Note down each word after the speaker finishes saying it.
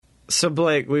So,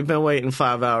 Blake, we've been waiting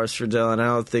 5 hours for Dylan. I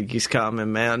don't think he's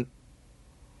coming, man.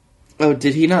 Oh,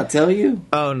 did he not tell you?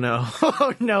 Oh, no.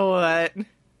 Oh, no, what?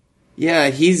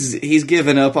 Yeah, he's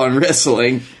given up on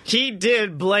wrestling. He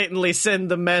did blatantly send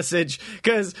the message,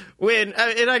 because when,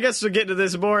 and I guess we'll get to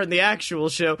this more in the actual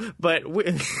show, but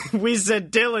we said,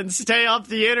 Dylan, stay off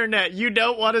the internet. You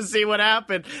don't want to see what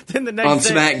happened. Then the next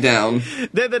day, SmackDown.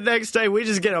 Then the next day, we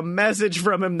just get a message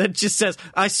from him that just says,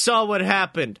 I saw what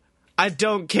happened. I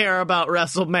don't care about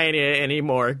WrestleMania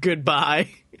anymore. Goodbye.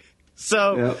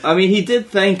 So, yeah, I mean, he did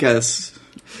thank us.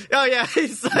 Oh, yeah,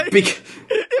 he's like,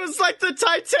 it was like the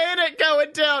Titanic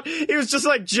going down. He was just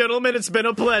like, gentlemen, it's been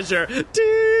a pleasure.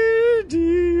 Do,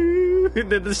 do.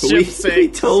 And then the ship sinks. We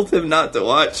told him not to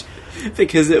watch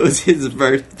because it was his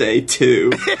birthday,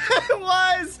 too. It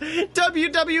was.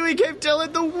 WWE gave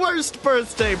Dylan the worst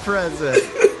birthday present.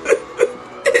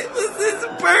 It was his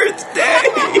birthday.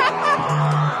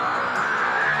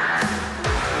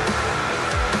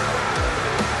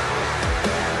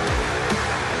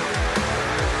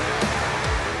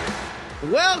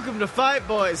 Welcome to Fight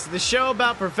Boys, the show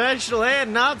about professional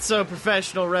and not so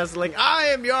professional wrestling. I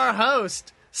am your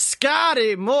host,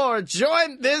 Scotty Moore,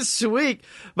 joined this week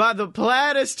by the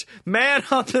plattest man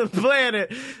on the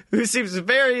planet, who seems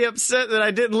very upset that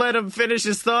I didn't let him finish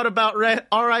his thought about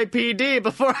R.I.P.D.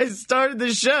 before I started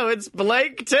the show. It's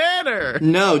Blake Tanner.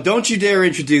 No, don't you dare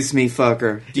introduce me,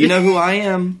 fucker. Do you know who I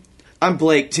am? I'm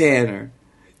Blake Tanner,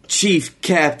 Chief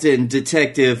Captain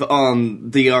Detective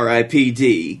on the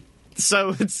R.I.P.D.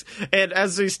 So and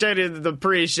as we stated in the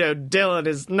pre-show, Dylan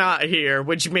is not here,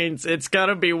 which means it's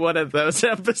gonna be one of those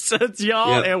episodes,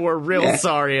 y'all, yep. And we're real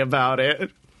sorry about it.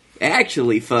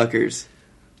 Actually, fuckers,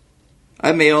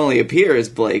 I may only appear as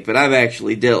Blake, but I'm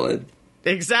actually Dylan.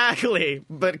 Exactly,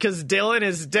 but because Dylan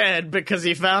is dead because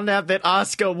he found out that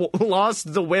Asuka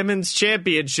lost the women's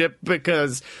championship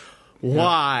because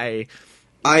why?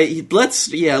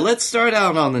 Let's start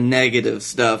out on the negative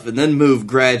stuff and then move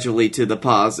gradually to the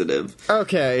positive.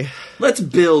 Okay. Let's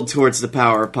build towards the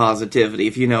power of positivity,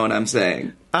 if you know what I'm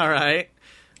saying. All right.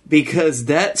 Because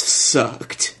that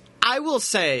sucked. I will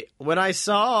say, when I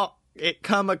saw it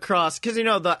come across, because,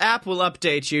 the app will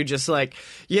update you just like,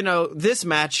 this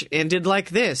match ended like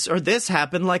this, or this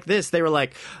happened like this. They were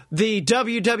like, the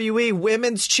WWE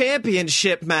Women's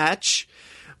Championship match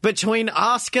between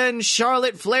Asuka and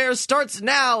Charlotte Flair starts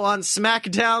now on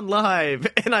SmackDown Live.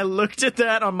 And I looked at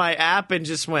that on my app and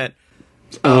just went,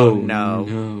 oh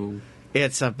no.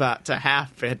 It's about to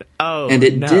happen. And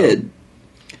it did.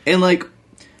 And,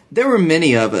 there were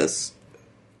many of us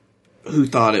who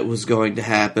thought it was going to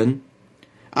happen.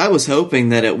 I was hoping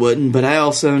that it wouldn't, but I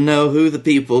also know who the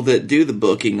people that do the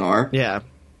booking are. Yeah.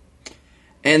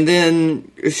 And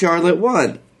then Charlotte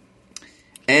won.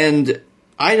 And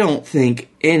I don't think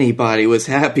anybody was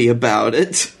happy about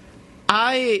it.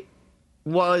 I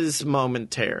was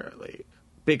momentarily,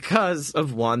 because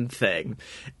of one thing,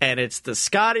 and it's the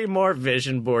Scotty Moore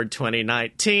Vision Board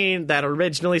 2019 that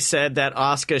originally said that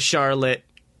Asuka Charlotte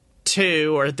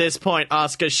 2, or at this point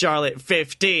Asuka Charlotte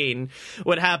 15,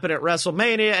 would happen at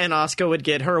WrestleMania, and Asuka would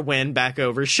get her win back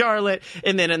over Charlotte,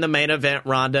 and then in the main event,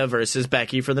 Ronda versus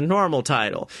Becky for the normal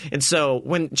title. And so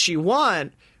when she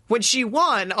won,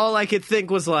 all I could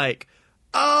think was like,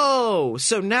 oh,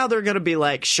 so now they're going to be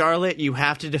like, Charlotte, you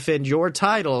have to defend your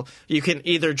title. You can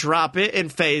either drop it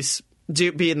and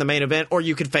be in the main event, or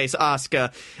you can face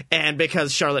Asuka. And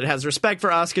because Charlotte has respect for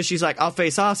Asuka, she's like, I'll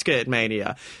face Asuka at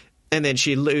Mania. And then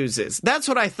she loses. That's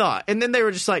what I thought. And then they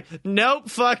were just like, nope,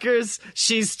 fuckers,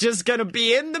 she's just going to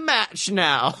be in the match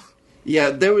now. Yeah,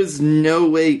 there was no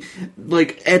way.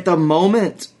 At the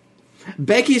moment,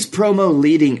 Becky's promo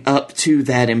leading up to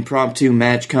that impromptu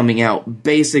match coming out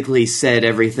basically said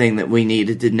everything that we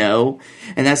needed to know.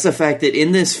 And that's the fact that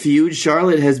in this feud,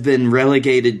 Charlotte has been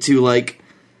relegated to,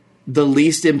 the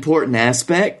least important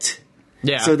aspect.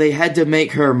 Yeah. So they had to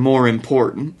make her more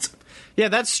important. Yeah,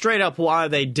 that's straight up why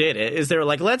they did it, is they were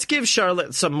like, let's give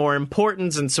Charlotte some more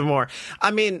importance and some more.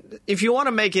 I mean, if you want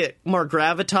to make it more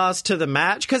gravitas to the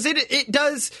match, because it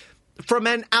does, from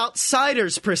an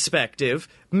outsider's perspective,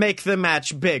 make the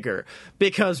match bigger,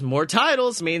 because more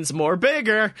titles means more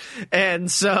bigger,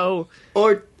 and so...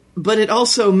 But it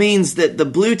also means that the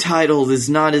blue title is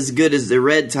not as good as the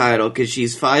red title, because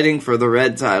she's fighting for the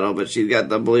red title, but she's got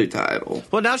the blue title.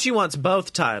 Well, now she wants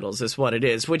both titles, is what it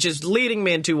is, which is leading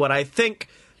me into what I think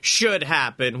should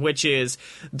happen, which is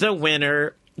the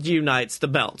winner unites the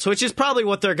belts, which is probably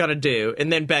what they're going to do,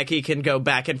 and then Becky can go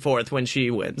back and forth when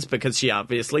she wins, because she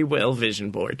obviously will,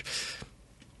 Vision Board.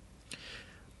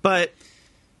 But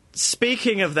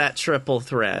speaking of that triple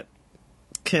threat,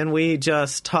 can we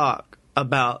just talk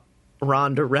about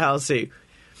Ronda Rousey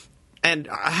and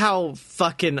how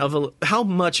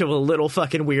much of a little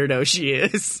fucking weirdo she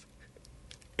is.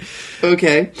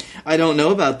 Okay, I don't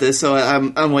know about this, so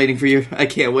I'm waiting for you. I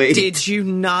can't wait. Did you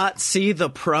not see the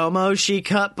promo she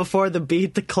cut before the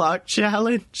Beat the Clock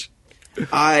challenge?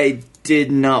 I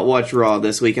did not watch Raw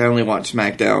this week. I only watched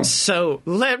SmackDown. So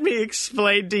let me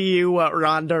explain to you what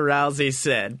Ronda Rousey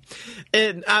said.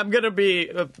 And I'm going to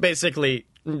be basically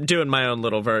doing my own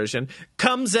little version.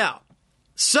 Comes out.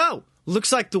 So,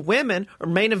 looks like the women are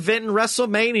main eventing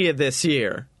WrestleMania this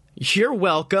year. You're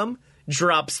welcome.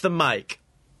 Drops the mic.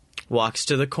 Walks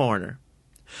to the corner.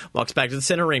 Walks back to the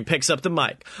center ring, picks up the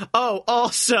mic. Oh,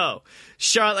 also,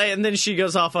 Charlotte, and then she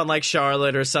goes off on like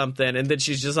Charlotte or something, and then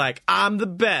she's just like, I'm the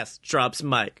best. Drops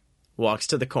mic. Walks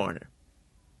to the corner.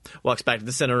 Walks back to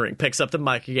the center ring, picks up the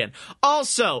mic again.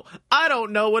 Also, I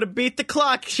don't know what a Beat the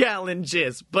Clock challenge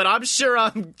is, but I'm sure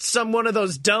I'm one of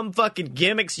those dumb fucking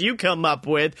gimmicks you come up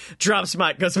with. Drops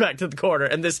mic, goes back to the corner,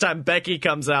 and this time Becky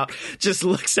comes out, just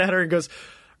looks at her and goes,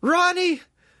 Ronnie,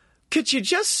 could you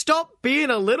just stop being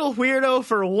a little weirdo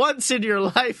for once in your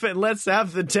life and let's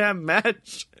have the damn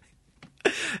match?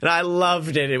 And I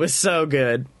loved it. It was so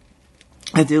good.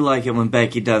 I do like it when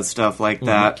Becky does stuff like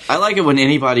that. I like it when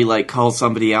anybody like calls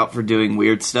somebody out for doing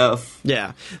weird stuff.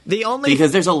 Yeah.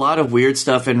 Because there's a lot of weird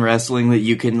stuff in wrestling that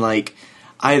you can like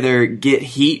either get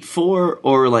heat for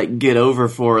or like get over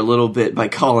for a little bit by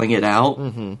calling it out.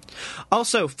 Mm-hmm.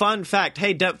 Also, fun fact,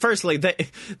 hey, firstly,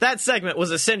 that segment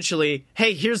was essentially,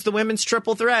 hey, here's the women's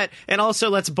triple threat, and also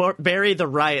let's bury the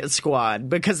Riot Squad,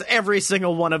 because every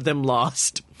single one of them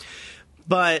lost.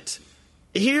 But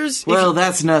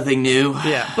that's nothing new.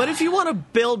 Yeah, but if you want to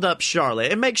build up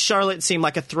Charlotte, it makes Charlotte seem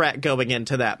like a threat going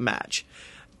into that match.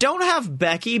 Don't have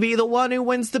Becky be the one who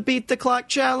wins the Beat the Clock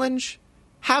challenge.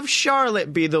 Have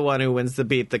Charlotte be the one who wins the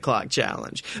Beat the Clock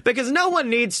challenge. Because no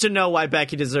one needs to know why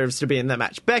Becky deserves to be in that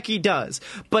match. Becky does.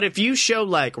 But if you show,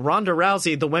 like, Ronda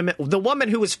Rousey, the woman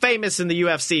who was famous in the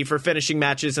UFC for finishing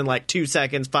matches in, like, 2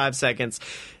 seconds, 5 seconds,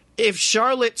 if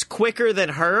Charlotte's quicker than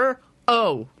her,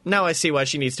 oh, now I see why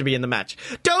she needs to be in the match.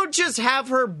 Don't just have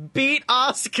her beat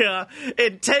Asuka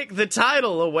and take the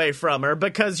title away from her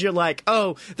because you're like,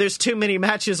 oh, there's too many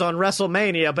matches on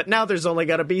WrestleMania, but now there's only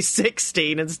going to be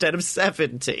 16 instead of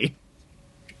 17.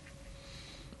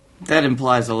 That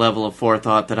implies a level of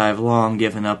forethought that I've long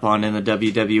given up on in the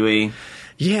WWE.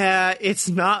 Yeah, it's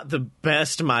not the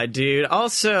best, my dude.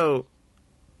 Also,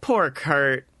 poor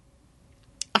Kurt.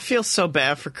 I feel so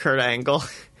bad for Kurt Angle.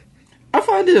 I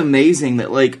find it amazing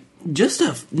that, like, just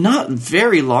not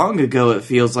very long ago, it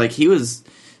feels like he was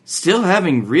still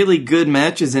having really good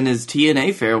matches in his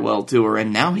TNA farewell tour,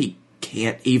 and now he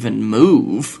can't even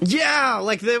move. Yeah,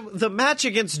 like, the match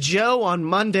against Joe on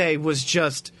Monday was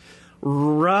just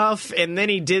rough, and then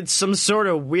he did some sort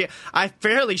of weird... I'm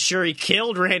fairly sure he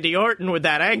killed Randy Orton with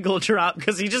that ankle drop,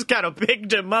 because he just kind of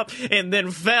picked him up and then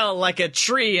fell like a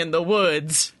tree in the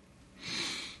woods.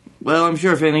 Well, I'm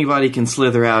sure if anybody can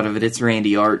slither out of it, it's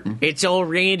Randy Orton. It's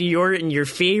old Randy Orton, your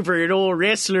favorite old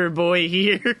wrestler boy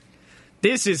here.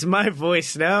 This is my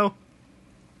voice now.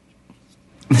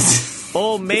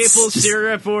 Old maple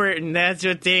syrup Orton, that's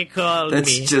what they call me.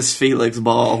 That's just Felix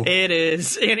Ball. It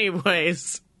is.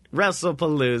 Anyways,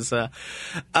 WrestlePalooza.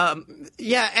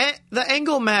 The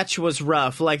Angle match was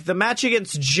rough. Like, the match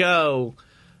against Joe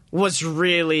was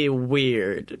really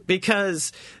weird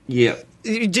because... Yeah.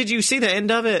 Did you see the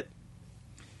end of it?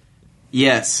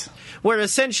 Yes. Where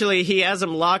essentially he has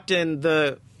him locked in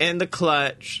the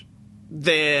clutch,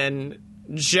 then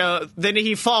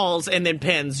he falls and then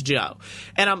pins Joe.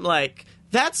 And I'm like,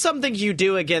 that's something you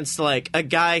do against like a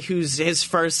guy who's his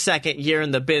second year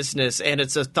in the business, and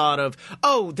it's a thought of,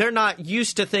 oh, they're not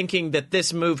used to thinking that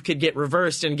this move could get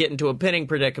reversed and get into a pinning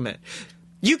predicament.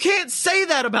 You can't say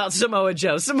that about Samoa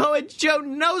Joe. Samoa Joe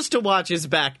knows to watch his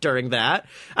back during that.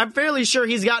 I'm fairly sure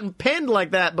he's gotten pinned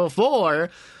like that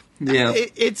before. Yeah.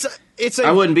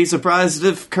 I wouldn't be surprised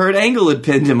if Kurt Angle had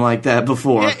pinned him like that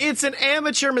before. It's an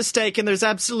amateur mistake, and there's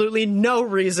absolutely no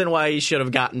reason why he should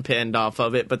have gotten pinned off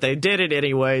of it, but they did it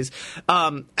anyways.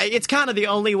 It's kind of the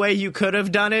only way you could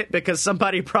have done it, because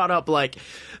somebody brought up, like,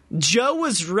 Joe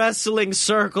was wrestling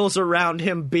circles around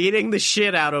him, beating the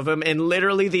shit out of him, and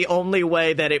literally the only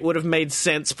way that it would have made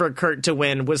sense for Kurt to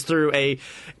win was through a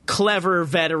clever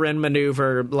veteran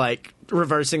maneuver, like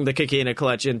reversing the Coquina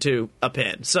clutch into a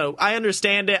pin. So I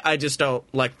understand it, I just don't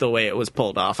like the way it was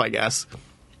pulled off, I guess.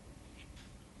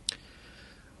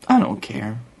 I don't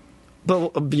care.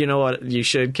 But you know what you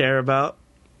should care about?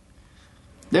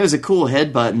 There was a cool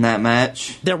headbutt in that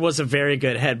match. There was a very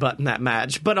good headbutt in that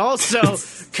match. But also,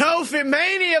 Kofi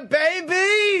Mania,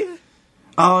 baby!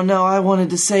 Oh no, I wanted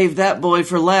to save that boy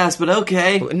for last, but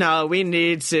okay. No, we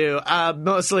need to.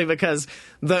 Mostly because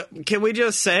can we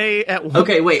just say at one...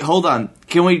 Okay, wait, hold on.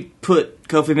 Can we put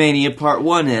Kofi Mania Part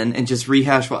 1 in and just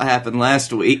rehash what happened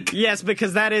last week? Yes,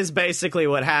 because that is basically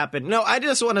what happened. No, I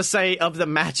just want to say of the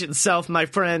match itself, my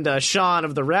friend Sean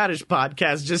of the Radish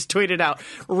podcast just tweeted out,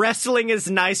 "Wrestling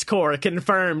is nice core,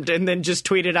 confirmed," and then just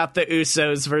tweeted out the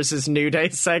Usos versus New Day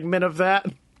segment of that.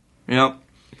 Yep.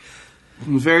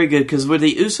 Very good, because were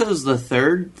the Usos the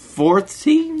fourth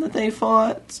team that they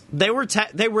fought? They were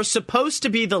supposed to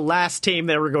be the last team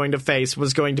they were going to face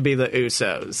was going to be the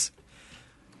Usos.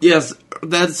 Yes,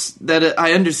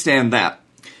 I understand that.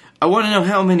 I want to know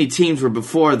how many teams were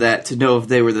before that to know if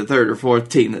they were the third or fourth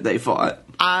team that they fought.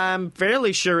 I'm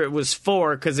fairly sure it was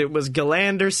 4, because it was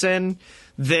Galanderson,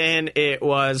 then it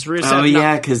was Rusev... Oh,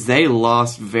 yeah, because they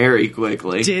lost very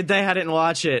quickly. Did they? I didn't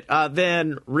watch it.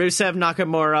 Then Rusev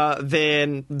Nakamura,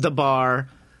 then The Bar,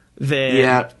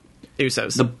 then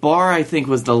Usos. The Bar, I think,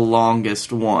 was the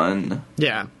longest one.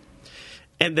 Yeah.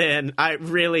 And then I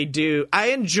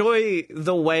enjoy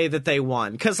the way that they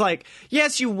won. Because, like,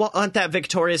 yes, you want that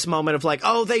victorious moment of, like,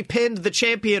 oh, they pinned the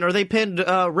champion or they pinned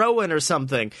Rowan or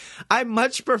something. I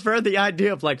much prefer the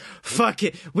idea of, like, fuck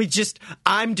it,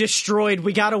 I'm destroyed,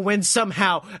 we gotta win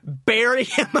somehow. Bury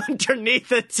him underneath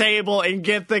the table and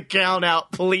get the count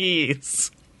out, please.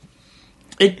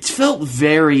 It felt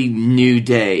very New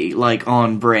Day, like,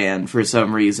 on brand for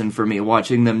some reason for me,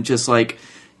 watching them just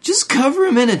cover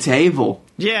him in a table.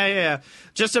 Yeah.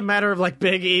 Just a matter of, like,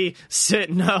 Big E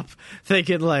sitting up,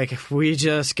 thinking, like, we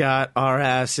just got our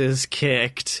asses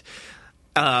kicked.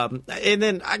 And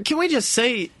then, can we just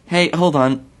say... Hey, hold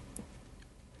on.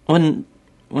 When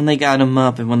they got him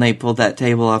up and when they pulled that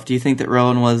table off, do you think that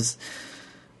Rowan was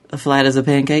flat as a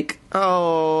pancake?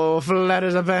 Oh, flat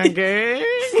as a pancake?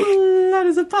 Flat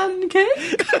as a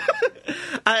pancake?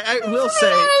 I will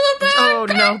say... Oh,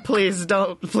 no, please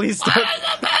don't. Please don't.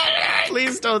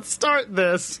 Please don't start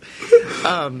this.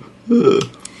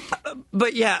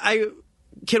 But yeah,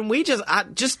 can we just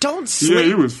don't sleep. Yeah,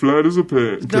 he was flat as a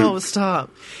pancake. No,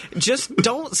 stop. Just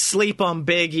don't sleep on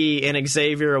Big E and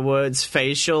Xavier Woods'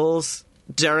 facials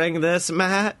during this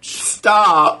match.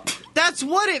 Stop. That's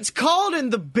what it's called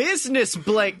in the business,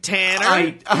 Blake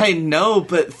Tanner. I know,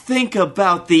 but think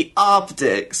about the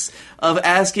optics of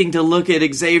asking to look at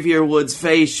Xavier Woods'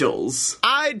 facials.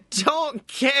 I don't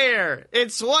care.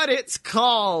 It's what it's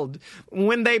called.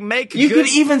 When they make You could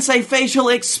even say facial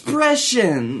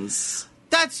expressions.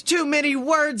 That's too many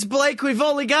words, Blake. We've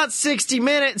only got 60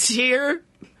 minutes here.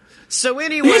 So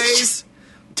anyways...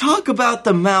 Talk about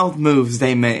the mouth moves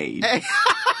they made.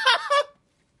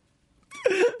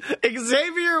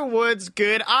 Xavier Woods'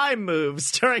 good eye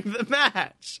moves during the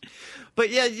match. But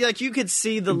yeah, like you could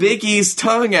see the... Big E's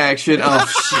tongue action. Oh,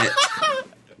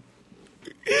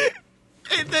 shit.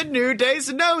 And the New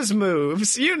Day's nose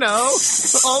moves. You know,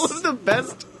 all of the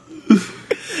best...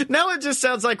 Now it just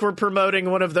sounds like we're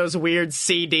promoting one of those weird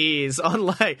CDs on,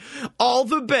 like, all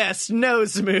the best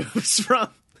nose moves from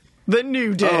the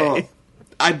New Day.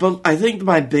 Oh, I think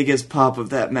my biggest pop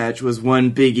of that match was when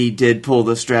Big E did pull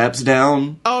the straps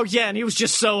down. Oh, yeah, and he was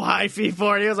just so hyphy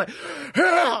for it. He was like,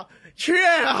 yeah!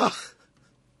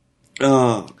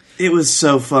 Oh, it was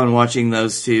so fun watching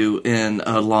those two in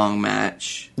a long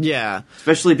match. Yeah.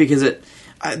 Especially because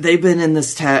they've been in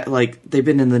this they've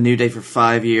been in the New Day for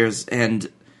 5 years, and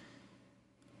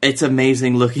it's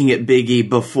amazing looking at Big E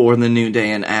before the New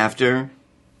Day and after.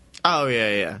 Oh,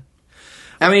 yeah.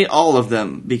 I mean, all of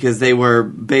them, because they were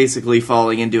basically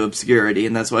falling into obscurity,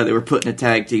 and that's why they were putting a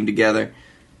tag team together.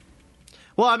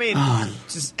 Well, I mean,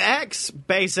 just X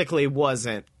basically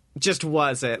wasn't.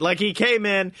 Like, he came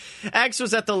in, X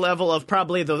was at the level of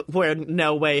probably where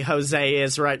No Way Jose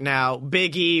is right now.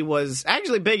 Big E was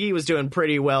doing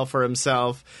pretty well for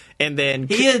himself, and then...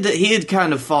 He had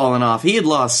kind of fallen off. He had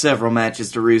lost several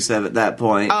matches to Rusev at that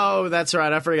point. Oh, that's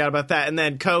right, I forgot about that. And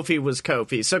then Kofi was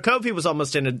Kofi. So Kofi was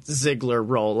almost in a Ziggler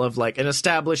role of, like, an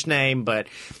established name, but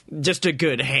just a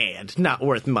good hand, not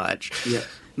worth much. Yeah.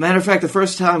 Matter of fact, the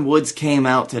first time Woods came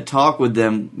out to talk with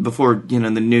them before, the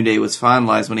New Day was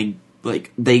finalized, when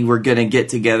they were going to get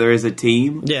together as a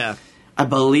team. Yeah. I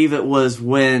believe it was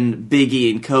when Big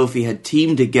E and Kofi had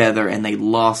teamed together and they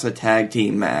lost a tag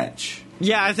team match.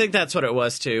 Yeah, I think that's what it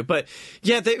was too. But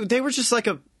yeah, they were just like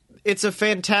it's a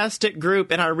fantastic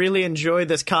group, and I really enjoy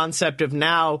this concept of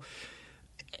now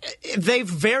they've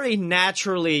very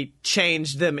naturally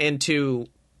changed them into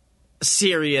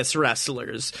serious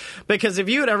wrestlers. Because if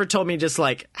you had ever told me just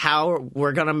like how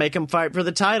we're gonna make them fight for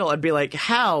the title, I'd be like,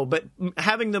 how? But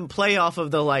having them play off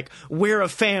of the like, we're a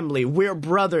family, we're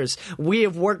brothers, we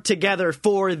have worked together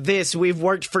for this, we've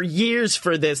worked for years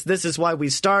for this is why we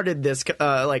started this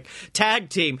like tag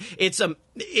team.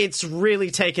 It's really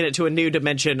taken it to a new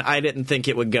dimension I didn't think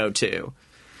it would go to.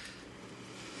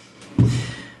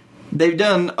 They've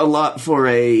done a lot for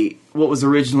what was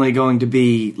originally going to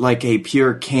be like a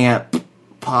pure camp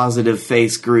positive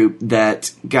face group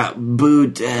that got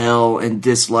booed to hell and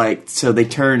disliked, so they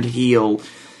turned heel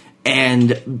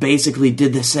and basically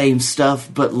did the same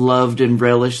stuff but loved and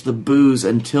relished the boos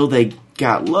until they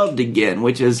got loved again,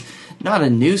 which is not a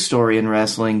new story in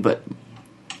wrestling, but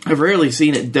I've rarely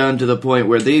seen it done to the point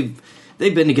where they've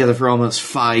been together for almost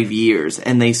 5 years,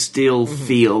 and they still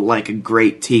feel like a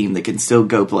great team that can still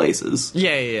go places.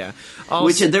 Yeah.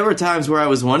 Which there were times where I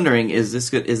was wondering, is this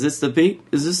the peak?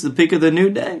 Is this the peak of the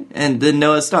New Day? And then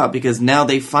no, it stopped, because now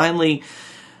they finally...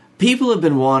 People have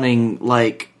been wanting,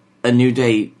 like, a New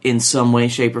Day in some way,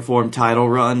 shape, or form title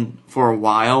run for a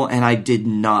while, and I did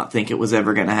not think it was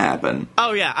ever going to happen.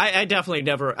 Oh, yeah, I definitely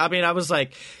never... I mean, I was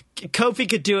like... Kofi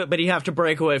could do it, but he'd have to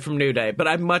break away from New Day. But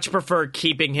I much prefer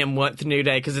keeping him with New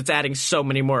Day because it's adding so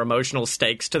many more emotional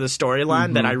stakes to the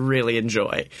storyline that I really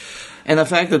enjoy. And the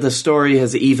fact that the story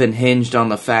has even hinged on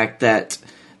the fact that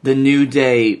the New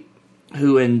Day,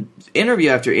 who in interview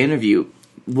after interview,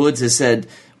 Woods has said,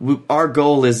 our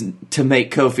goal is to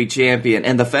make Kofi champion.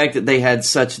 And the fact that they had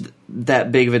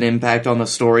that big of an impact on the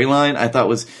storyline, I thought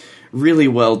was really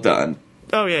well done.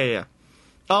 Oh, yeah.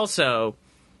 Also...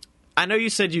 I know you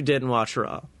said you didn't watch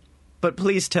Raw, but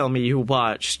please tell me you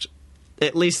watched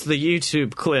at least the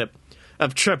YouTube clip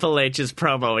of Triple H's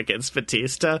promo against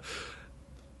Batista.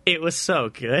 It was so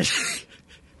good.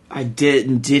 I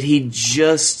didn't. Did he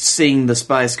just sing the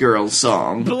Spice Girls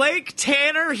song? Blake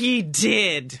Tanner, he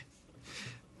did.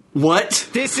 What?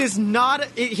 This is not...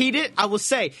 He did... I will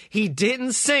say, he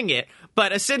didn't sing it,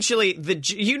 but essentially,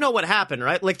 you know what happened,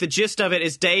 right? Like, the gist of it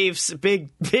is Big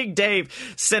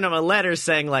Dave sent him a letter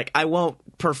saying, like, I won't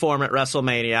perform at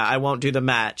WrestleMania, I won't do the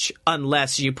match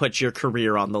unless you put your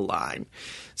career on the line.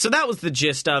 So that was the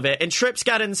gist of it, and Trips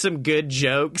got in some good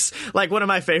jokes. Like, one of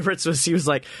my favorites was he was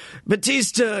like,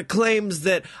 Batista claims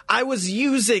that I was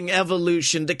using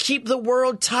Evolution to keep the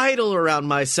world title around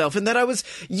myself, and that I was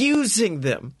using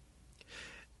them.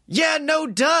 Yeah, no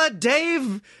duh,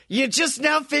 Dave. You just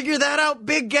now figure that out,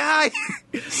 big guy.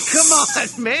 Come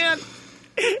on, man.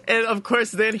 And, of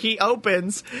course, then he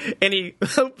opens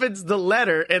the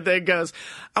letter and then goes,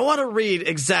 I want to read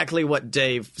exactly what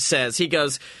Dave says. He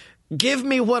goes, give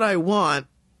me what I want,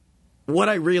 what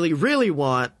I really, really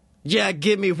want. Yeah,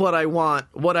 give me what I want,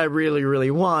 what I really,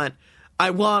 really want. I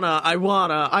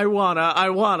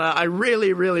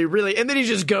really, really, really... And then he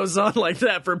just goes on like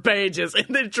that for pages, and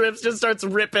then Trips just starts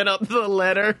ripping up the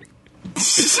letter.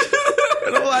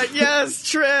 And I'm like, yes,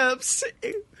 Trips!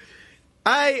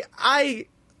 I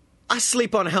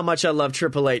sleep on how much I love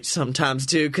Triple H sometimes,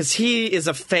 too, because he is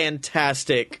a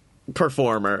fantastic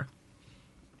performer.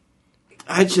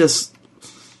 There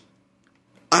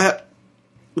are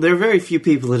very few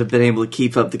people that have been able to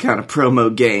keep up the kind of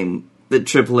promo game that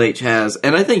Triple H has,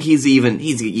 and I think he's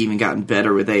even gotten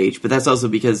better with age, but that's also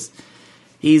because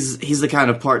he's the kind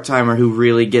of part-timer who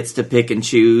really gets to pick and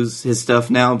choose his stuff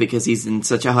now because he's in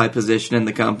such a high position in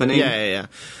the company. Yeah.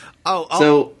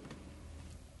 So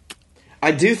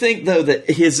I do think, though, that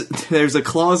there's a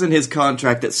clause in his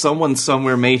contract that someone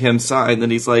somewhere made him sign that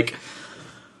he's like,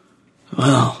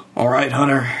 well, all right,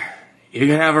 Hunter, you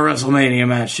can have a WrestleMania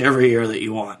match every year that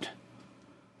you want.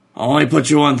 I'll only put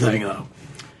you one thing, though.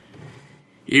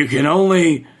 You can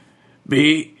only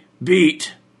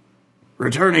beat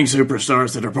returning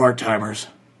superstars that are part-timers,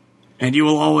 and you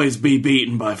will always be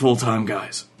beaten by full-time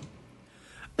guys.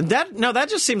 That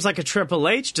just seems like a Triple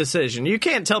H decision. You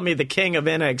can't tell me the king of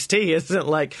NXT isn't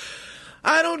like,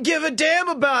 I don't give a damn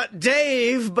about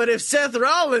Dave, but if Seth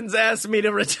Rollins asked me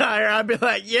to retire, I'd be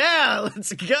like, yeah,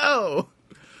 let's go.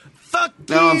 Fuck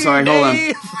you, I'm sorry,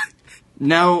 Dave. hold on.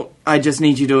 Now, I just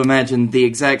need you to imagine the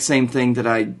exact same thing that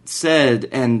I said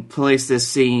and place this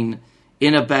scene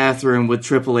in a bathroom with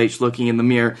Triple H looking in the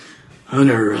mirror.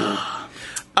 Hunter,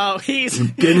 he's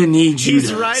gonna need you he's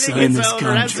to writing sign his this own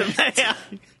contract.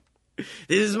 resume.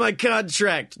 This is my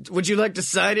contract. Would you like to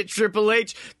sign it, Triple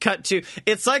H? Cut to...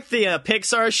 It's like the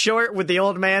Pixar short with the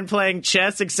old man playing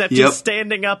chess, except he's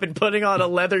standing up and putting on a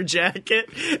leather jacket,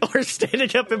 or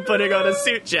standing up and putting on a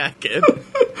suit jacket.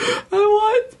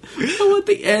 I want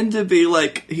the end to be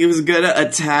like he was gonna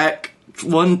attack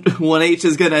one H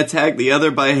is gonna attack the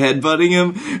other by headbutting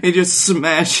him. He just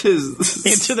smashes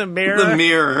into the mirror. The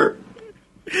mirror.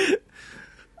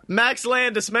 Max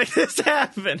Landis, make this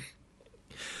happen.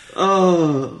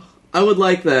 Oh, I would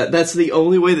like that. That's the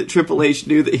only way that Triple H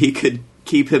knew that he could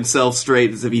keep himself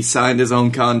straight, is if he signed his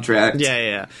own contract.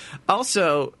 Yeah.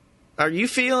 Also, are you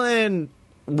feeling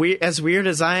as weird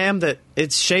as I am that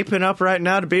it's shaping up right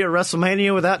now to be a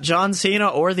WrestleMania without John Cena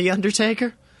or The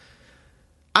Undertaker?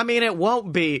 I mean, it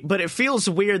won't be, but it feels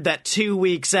weird that 2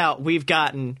 weeks out we've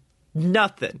gotten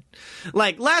nothing.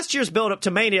 Like, last year's build-up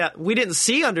to Mania, we didn't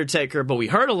see Undertaker, but we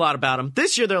heard a lot about him.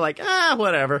 This year, they're like,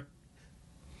 whatever.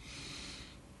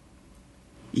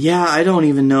 Yeah, I don't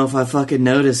even know if I fucking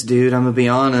noticed, dude. I'm gonna be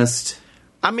honest.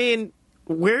 I mean,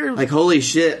 we're... Like, holy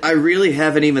shit, I really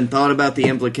haven't even thought about the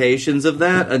implications of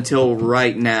that until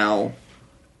right now.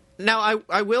 Now,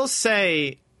 I will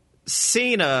say,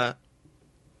 Cena,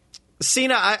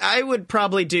 I would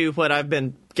probably do what I've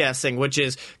been guessing, which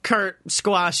is Kurt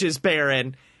squashes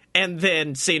Baron, and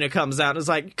then Cena comes out and is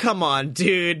like, come on,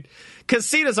 dude. Because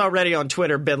Cena's already on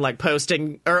Twitter been, like,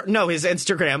 posting, or no, his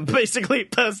Instagram, basically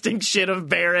posting shit of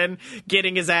Baron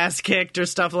getting his ass kicked or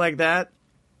stuff like that.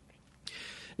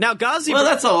 Now, Ghazi... Well,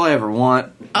 that's all I ever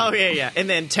want. Oh, yeah. And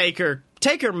then Taker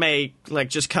may, like,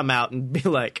 just come out and be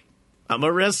like, I'm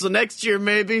gonna wrestle next year,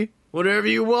 maybe. Whatever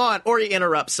you want. Or he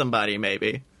interrupts somebody,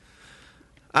 maybe.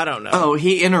 I don't know. Oh,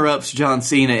 he interrupts John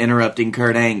Cena interrupting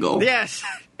Kurt Angle. Yes.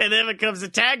 And then it becomes a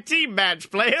tag team match,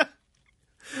 player.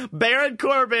 Baron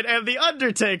Corbin and The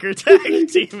Undertaker tag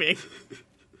teaming.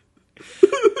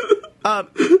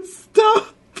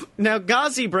 Stop. Now,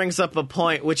 Ghazi brings up a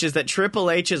point, which is that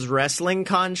Triple H's wrestling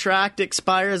contract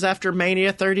expires after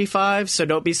Mania 35, so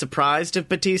don't be surprised if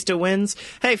Batista wins.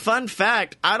 Hey, fun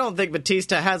fact, I don't think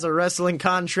Batista has a wrestling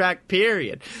contract,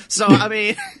 period. So, I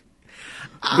mean...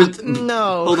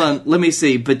 no. Hold on, let me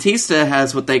see. Batista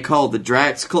has what they call the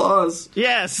Drax Clause.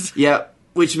 Yes. Yeah,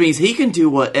 which means he can do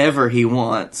whatever he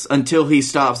wants until he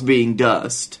stops being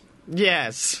dust.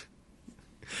 Yes.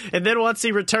 And then once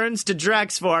he returns to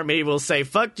Drax form, he will say,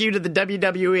 fuck you to the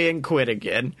WWE and quit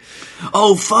again.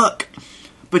 Oh, fuck.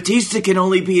 Batista can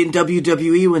only be in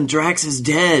WWE when Drax is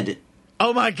dead.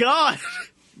 Oh my god.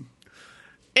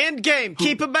 Endgame,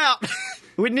 keep him out.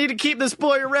 We need to keep this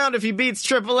boy around if he beats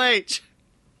Triple H.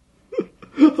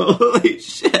 Holy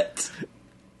shit.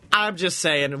 I'm just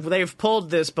saying, they've pulled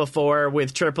this before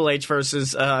with Triple H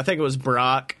versus, I think it was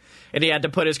Brock, and he had to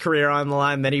put his career on the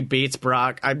line, then he beats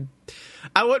Brock.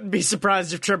 I wouldn't be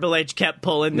surprised if Triple H kept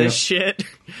pulling this shit.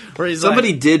 Where he's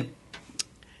somebody did...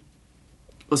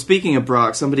 Well, speaking of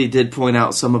Brock, somebody did point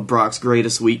out some of Brock's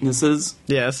greatest weaknesses.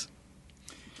 Yes.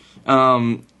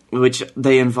 Which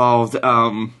they involved...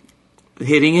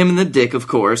 hitting him in the dick, of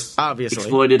course. Obviously.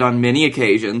 Exploited on many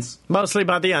occasions. Mostly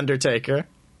by The Undertaker.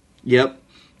 Yep.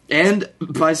 And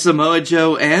by Samoa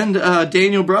Joe and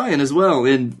Daniel Bryan as well,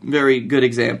 in very good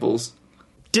examples.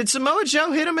 Did Samoa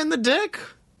Joe hit him in the dick?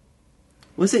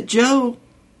 Was it Joe?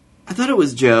 I thought it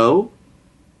was Joe.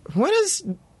 When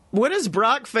does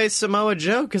Brock face Samoa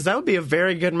Joe? Because that would be a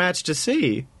very good match to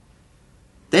see.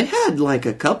 They had, like,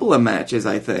 a couple of matches,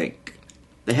 I think.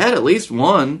 They had at least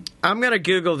one. I'm going to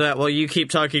Google that while you keep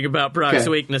talking about Brock's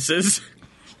weaknesses.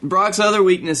 Brock's other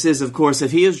weaknesses, of course,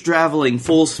 if he is traveling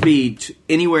full speed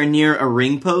anywhere near a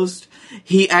ring post,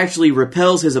 he actually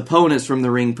repels his opponents from the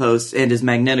ring post and is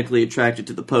magnetically attracted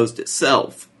to the post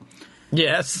itself.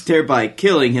 Yes. Thereby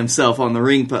killing himself on the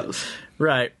ring post.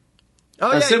 Right. Oh,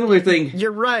 a similar thing.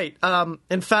 You're right.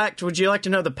 In fact, would you like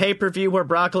to know the pay-per-view where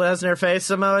Brock Lesnar faced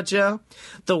Samoa Joe?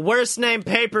 The worst named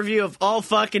pay-per-view of all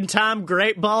fucking time,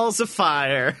 Great Balls of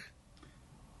Fire.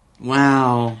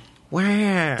 Wow.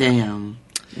 Wow. Damn.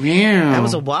 Wow. That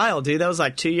was a while, dude. That was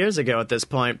like 2 years ago at this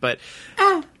point, but...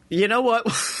 You know what?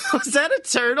 Was that a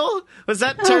turtle? Was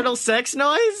that turtle sex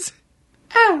noise?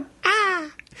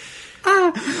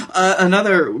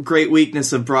 Another great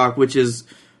weakness of Brock, which is...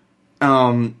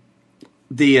 of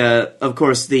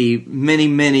course, the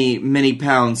many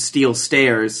pound steel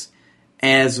stairs,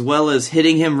 as well as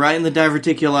hitting him right in the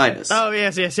diverticulitis. Oh,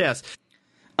 yes.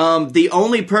 The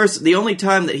only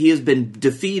time that he has been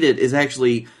defeated is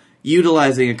actually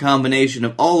utilizing a combination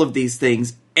of all of these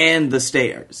things and the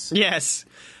stairs. Yes.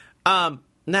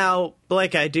 Now,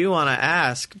 Blake, I do want to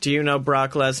ask, do you know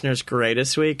Brock Lesnar's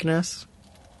greatest weakness?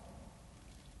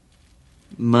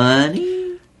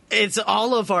 Money? It's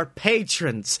all of our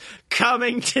patrons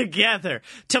coming together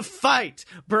to fight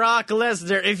Brock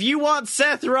Lesnar. If you want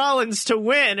Seth Rollins to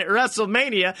win at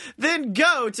WrestleMania, then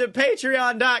go to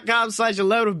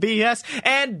patreon.com/a-load-of-BS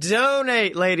and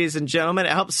donate, ladies and gentlemen.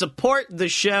 It helps support the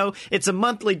show. It's a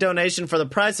monthly donation for the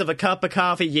price of a cup of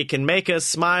coffee. You can make us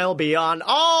smile beyond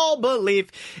all belief,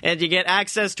 and you get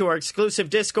access to our exclusive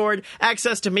Discord,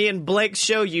 access to me and Blake's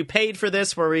show. You paid for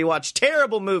this, where we watch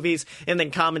terrible movies and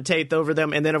then commentate over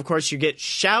them, and then of course you get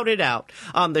shouted out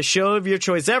on the show of your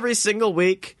choice every single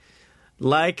week,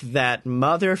 like that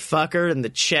motherfucker in the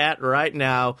chat right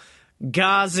now.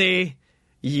 Ghazi,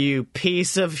 you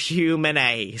piece of human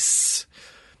ace.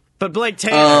 But Blake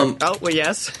Tanner,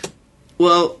 yes?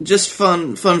 Well, just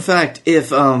fun fact,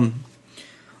 if all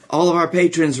of our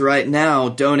patrons right now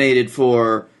donated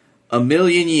for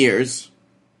 1,000,000 years,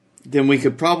 then we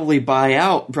could probably buy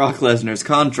out Brock Lesnar's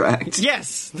contract.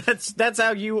 Yes, that's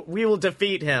how we will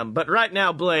defeat him. But right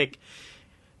now, Blake,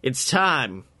 it's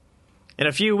time. In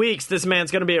a few weeks, this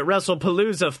man's going to be at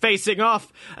WrestlePalooza facing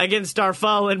off against our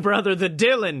fallen brother, the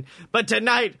Dylan. But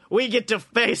tonight, we get to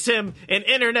face him in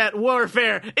internet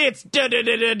warfare. It's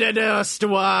Dustwatch.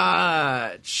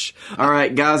 All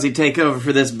right, Ghazi, take over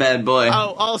for this bad boy.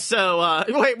 Oh, also,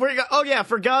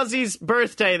 for Ghazi's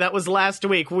birthday, that was last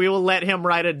week, we will let him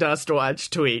write a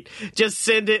Dustwatch tweet. Just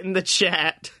send it in the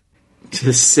chat.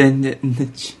 Just send it in the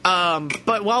chat.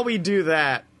 But while we do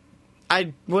that,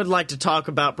 I would like to talk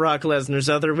about Brock Lesnar's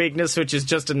other weakness, which is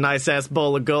just a nice-ass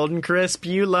bowl of Golden Crisp.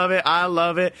 You love it. I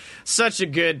love it. Such a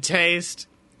good taste.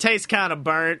 Tastes kind of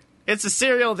burnt. It's a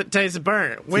cereal that tastes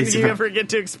burnt. When do you ever get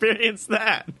to experience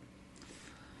that?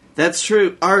 That's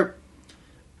true. Are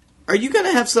you going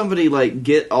to have somebody,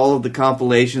 get all of the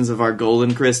compilations of our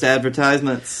Golden Crisp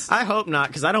advertisements? I hope not,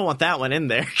 because I don't want that one in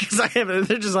there. Because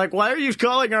they're just like, why are you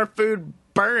calling our food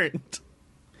burnt?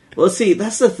 Well, see,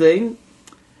 that's the thing.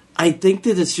 I think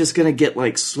that it's just going to get,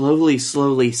 slowly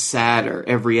sadder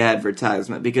every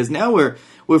advertisement, because now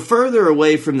we're further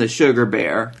away from the Sugar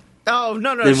Bear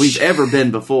than we've ever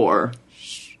been before.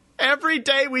 Every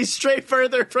day we stray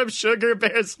further from Sugar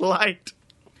Bear's light.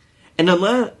 And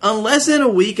unless in a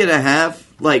week and a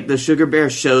half, the Sugar Bear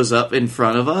shows up in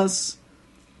front of us,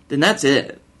 then that's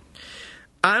it.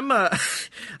 I'm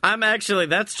actually,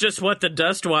 that's just what the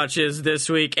Dustwatch is this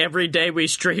week. Every day we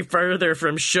stray further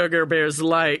from Sugar Bear's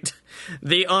light.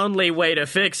 The only way to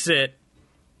fix it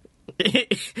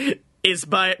is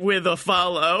with a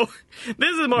follow.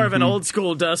 This is more of an old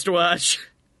school Dustwatch.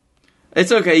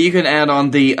 It's okay, you can add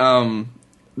on the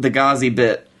Ghazi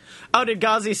bit. Oh, did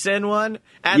Ghazi send one?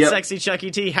 Sexy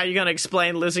Chucky T, how you going to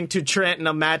explain losing to Trent in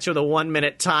a match with a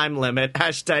 1-minute time limit?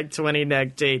 Hashtag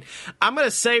 2019. I'm going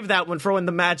to save that one for when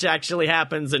the match actually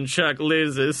happens and Chuck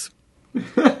loses.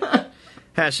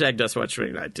 Hashtag Dustwatch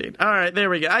 2019. All right, there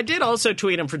we go. I did also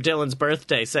tweet him for Dylan's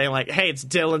birthday, saying, hey, it's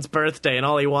Dylan's birthday, and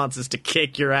all he wants is to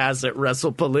kick your ass at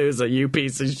WrestlePalooza, you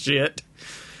piece of shit.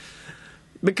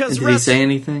 Because did he say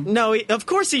anything? No, of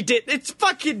course he did. It's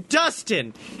fucking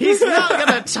Dustin. He's not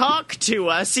going to talk to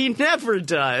us. He never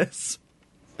does.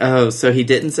 Oh, so he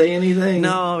didn't say anything?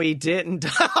 No, he didn't.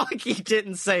 He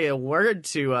didn't say a word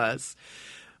to us.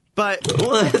 But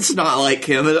well, that's not like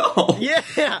him at all.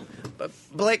 Yeah. But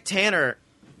Blake Tanner,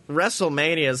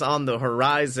 WrestleMania is on the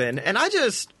horizon. And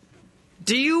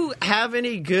do you have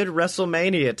any good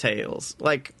WrestleMania tales?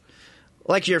 Like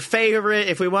your favorite,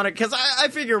 if we want to, because I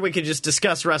figure we could just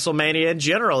discuss WrestleMania in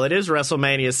general. It is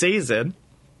WrestleMania season.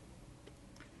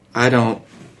 I don't.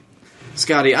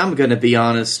 Scotty, I'm going to be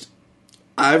honest.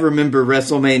 I remember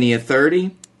WrestleMania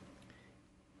 30,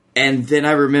 and then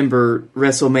I remember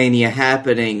WrestleMania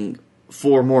happening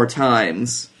 4 more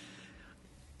times.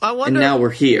 And now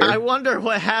we're here. I wonder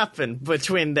what happened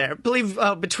between there. I believe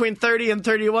between 30 and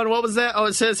 31. What was that? Oh,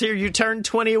 it says here you turned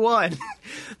 21.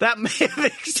 That may have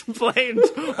explained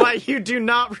why you do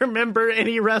not remember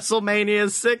any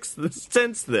WrestleMania 6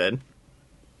 since then.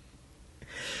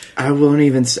 I won't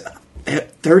even say. At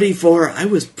 34, I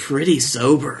was pretty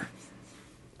sober.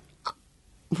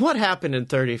 What happened in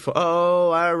 34? Oh,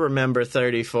 I remember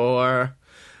 34.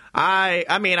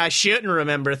 I mean, I shouldn't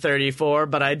remember 34,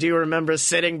 but I do remember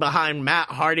sitting behind Matt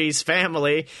Hardy's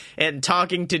family and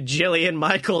talking to Jillian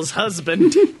Michaels'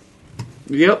 husband.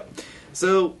 Yep.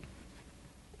 So,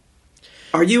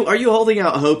 are you holding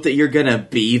out hope that you're gonna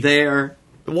be there?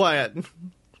 What?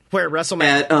 Where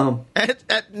WrestleMania?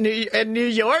 At New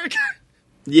York?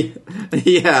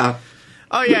 Yeah.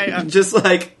 Oh yeah. Just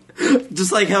like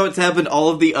how it's happened all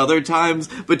of the other times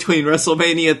between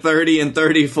WrestleMania 30 and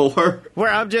 34.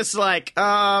 Where I'm just like,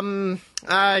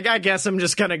 I guess I'm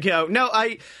just gonna go. No,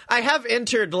 I have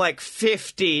entered like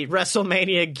 50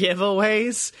 WrestleMania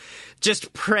giveaways,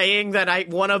 just praying that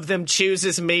one of them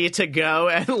chooses me to go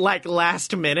at like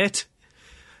last minute.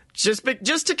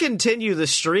 Just to continue the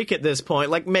streak at this point.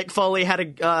 Like Mick Foley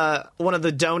had one of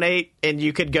the donate, and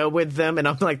you could go with them, and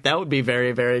I'm like, that would be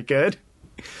very, very good.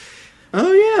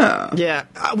 Oh, yeah. Yeah.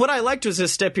 What I liked was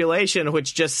his stipulation,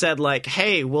 which just said, like,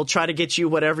 hey, we'll try to get you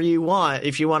whatever you want.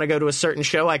 If you want to go to a certain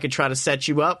show, I could try to set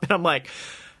you up. And I'm like,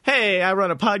 hey, I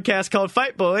run a podcast called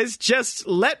Fight Boys. Just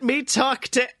let me talk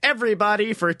to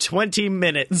everybody for 20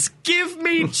 minutes. Give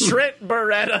me Trent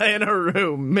Beretta in a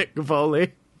room, Mick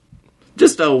Foley.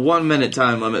 Just a 1 minute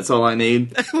time limit's all I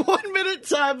need. 1 minute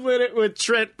time limit with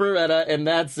Trent Beretta, and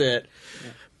that's it.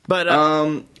 But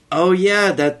oh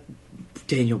yeah, that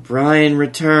Daniel Bryan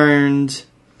returned.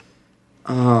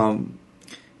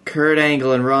 Kurt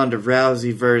Angle and Ronda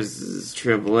Rousey versus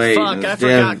Triple H. Fuck, I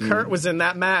forgot Kurt was in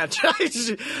that match.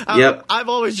 Yep. I've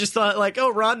always just thought, like,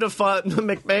 oh, Ronda fought the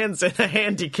McMahons in a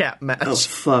handicap match. Oh,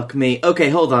 fuck me. Okay,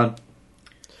 hold on.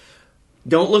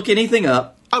 Don't look anything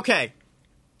up. Okay.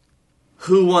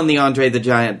 Who won the Andre the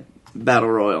Giant Battle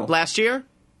Royal? Last year?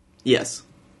 Yes.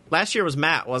 Last year was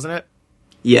Matt, wasn't it?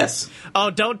 Yes.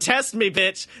 Oh, don't test me,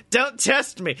 bitch. Don't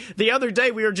test me. The other day,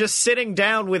 we were just sitting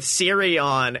down with Siri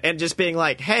on and just being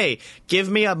like, hey, give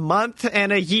me a month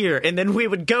and a year. And then we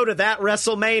would go to that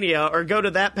WrestleMania or go to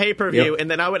that pay-per-view, and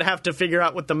then I would have to figure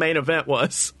out what the main event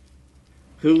was.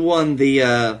 Who won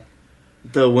the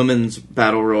Women's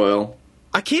Battle Royal?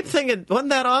 I keep thinking, wasn't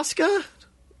that Asuka?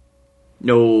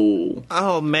 No.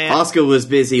 Oh, man. Asuka was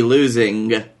busy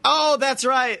losing. Oh, that's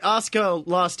right. Asuka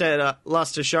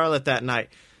lost to Charlotte that night.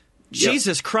 Yep.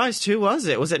 Jesus Christ, who was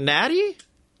it? Was it Natty?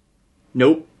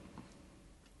 Nope.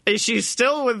 Is she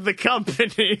still with the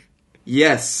company?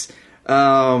 Yes.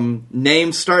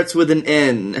 Name starts with an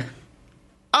N.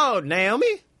 Oh,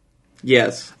 Naomi?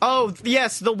 Yes. Oh,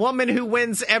 yes, the woman who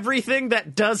wins everything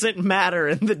that doesn't matter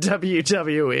in the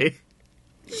WWE.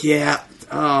 Yeah.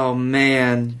 Oh,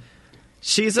 man.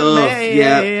 She's amazing.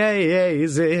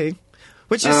 Yeah.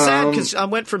 Which is sad, because I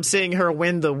went from seeing her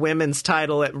win the women's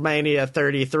title at Mania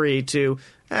 33 to,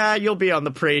 you'll be on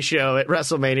the pre-show at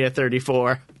WrestleMania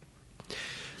 34.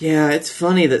 Yeah, it's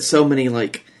funny that so many,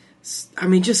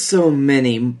 just so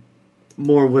many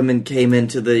more women came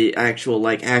into the actual,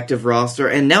 active roster,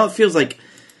 and now it feels like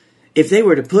if they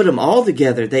were to put them all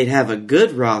together, they'd have a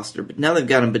good roster, but now they've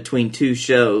got them between two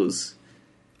shows.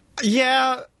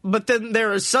 Yeah, but then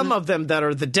there are some of them that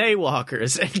are the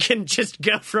daywalkers and can just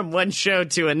go from one show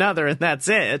to another, and that's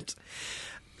it.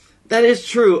 That is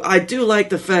true. I do like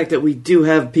the fact that we do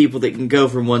have people that can go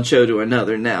from one show to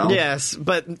another now. Yes,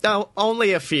 but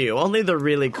only a few. Only the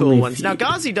really cool ones. Now,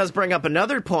 Ghazi does bring up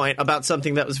another point about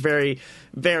something that was very,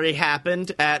 very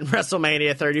happened at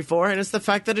WrestleMania 34, and it's the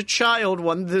fact that a child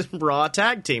won the Raw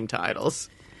Tag Team titles.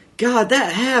 God,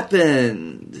 that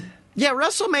happened. Yeah,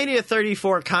 WrestleMania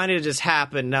 34 kind of just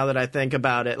happened now that I think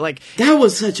about it. That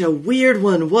was such a weird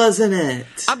one, wasn't it?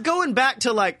 I'm going back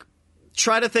to,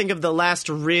 try to think of the last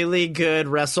really good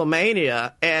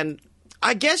WrestleMania, and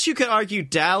I guess you could argue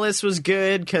Dallas was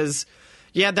good, because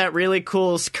you had that really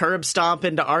cool curb stomp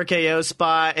into RKO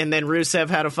spot, and then Rusev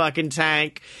had a fucking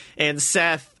tank, and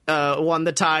Seth won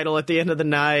the title at the end of the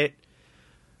night,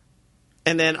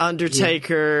 and then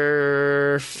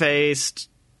Undertaker faced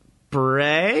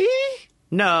Bray?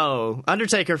 No,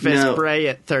 Undertaker faced Bray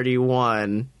at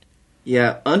 31.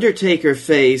 Yeah, Undertaker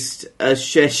faced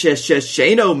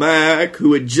Shane O'Mac,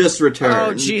 who had just returned.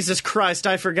 Oh, Jesus Christ,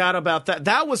 I forgot about that.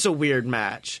 That was a weird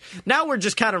match. Now we're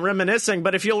just kind of reminiscing,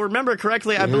 but if you'll remember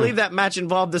correctly, I believe that match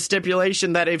involved the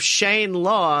stipulation that if Shane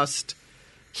lost,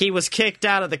 he was kicked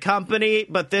out of the company,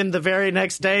 but then the very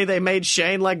next day they made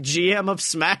Shane GM of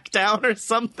SmackDown or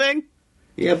something.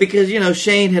 Yeah, because,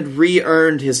 Shane had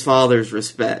re-earned his father's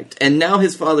respect, and now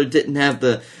his father didn't have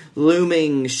the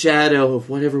looming shadow of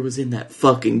whatever was in that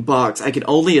fucking box. I can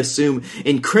only assume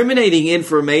incriminating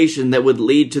information that would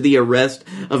lead to the arrest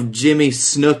of Jimmy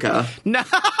Snuka. No.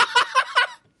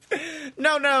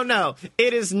 No.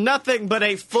 It is nothing but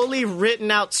a fully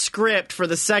written out script for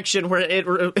the section where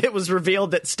it was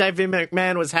revealed that Stephanie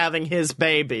McMahon was having his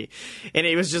baby. And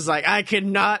he was just like, I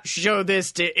cannot show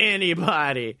this to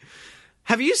anybody.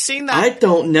 Have you seen that? I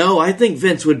don't know. I think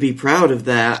Vince would be proud of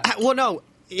that. Well, no.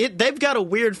 They've got a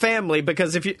weird family,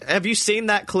 because have you seen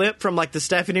that clip from the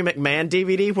Stephanie McMahon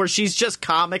DVD where she's just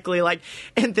comically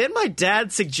and then my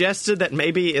dad suggested that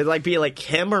maybe it be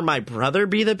him or my brother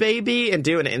be the baby and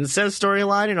do an incest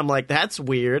storyline, and I'm like, that's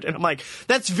weird, and I'm like,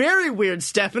 that's very weird,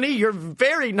 Stephanie, you're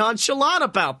very nonchalant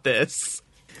about this.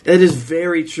 That is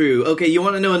very true. Okay, you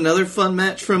want to know another fun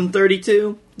match from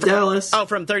 32, Dallas? Oh,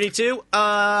 from 32? Wait,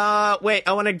 I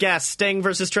want to guess. Sting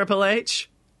versus Triple H?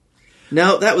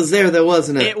 No, that was there, though,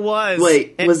 wasn't it? It was.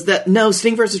 Wait, was that... No,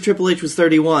 Sting versus Triple H was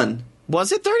 31.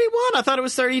 Was it 31? I thought it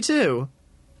was 32.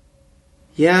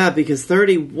 Yeah, because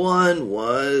 31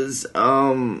 was,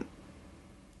 30.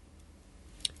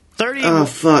 Oh,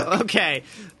 fuck. Okay.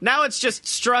 Now it's just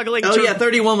struggling Oh, yeah,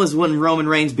 31 was when Roman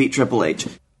Reigns beat Triple H.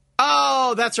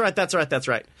 Oh, that's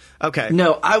right. Okay.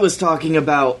 No, I was talking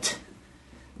about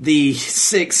the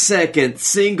 6-second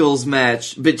singles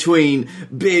match between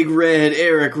Big Red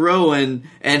Eric Rowan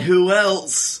and who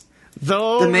else?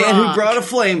 The man Rock. who brought a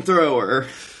flamethrower.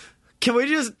 Can we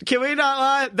not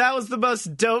lie? That was the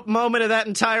most dope moment of that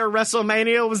entire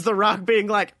WrestleMania, was The Rock being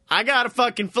like, I got a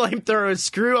fucking flamethrower,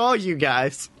 screw all you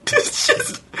guys.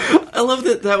 I love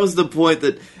that was the point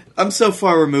that I'm so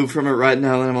far removed from it right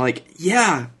now that I'm like,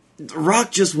 yeah, The Rock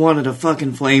just wanted a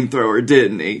fucking flamethrower,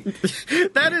 didn't he?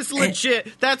 That is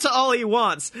legit. That's all he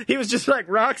wants. He was just like,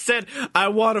 Rock said, I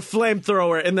want a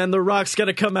flamethrower, and then The Rock's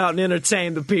gonna come out and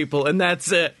entertain the people, and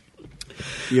that's it.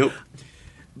 Yep.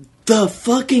 The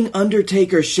fucking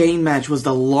Undertaker-Shane match was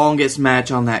the longest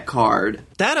match on that card.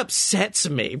 That upsets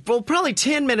me. Well, probably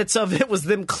 10 minutes of it was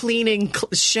them cleaning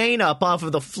Shane up off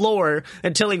of the floor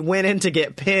until he went in to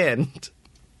get pinned.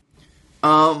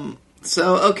 So,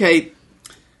 okay,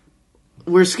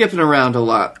 we're skipping around a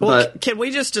lot, Well, but... can we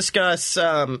just discuss,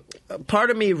 part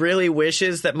of me really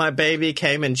wishes that my baby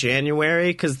came in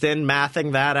January, because then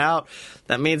mathing that out,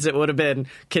 that means it would have been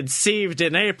conceived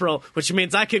in April, which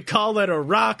means I could call it a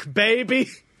Rock baby.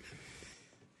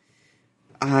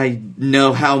 I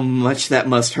know how much that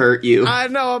must hurt you. I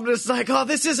know, I'm just like, oh,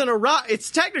 this isn't a Rock.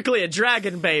 It's technically a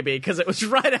Dragon baby, because it was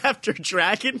right after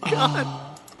Dragon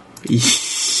Con.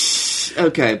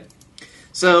 Okay.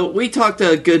 So, we talked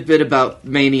a good bit about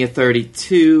Mania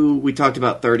 32, we talked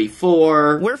about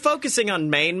 34. We're focusing on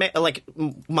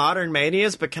modern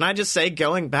Manias, but can I just say,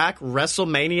 going back,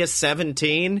 WrestleMania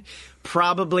 17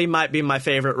 probably might be my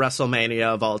favorite WrestleMania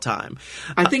of all time.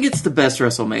 I think it's the best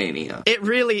WrestleMania. It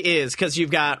really is, because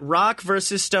you've got Rock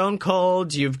versus Stone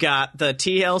Cold, you've got the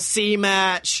TLC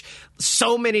match,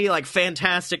 so many,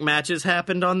 fantastic matches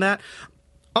happened on that.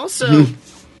 Also,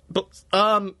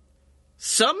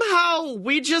 somehow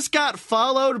we just got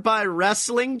followed by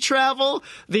Wrestling Travel,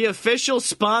 the official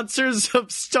sponsors of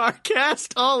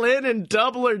StarCast All In and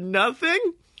Double or Nothing.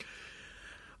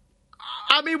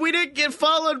 I mean, we didn't get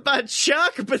followed by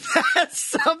Chuck, but that's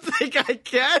something, I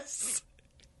guess.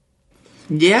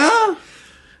 Yeah?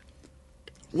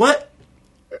 What?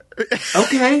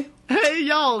 Okay. Hey,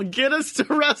 y'all, get us to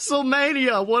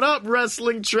WrestleMania. What up,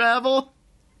 Wrestling Travel?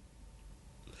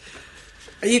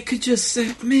 You could just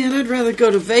say, man, I'd rather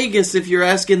go to Vegas if you're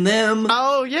asking them.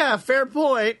 Oh, yeah, fair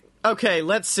point. Okay,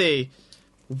 let's see.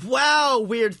 Wow,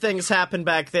 weird things happened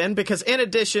back then, because in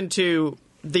addition to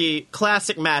the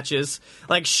classic matches,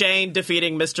 like Shane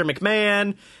defeating Mr.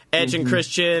 McMahon, Edge and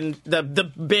Christian, the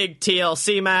big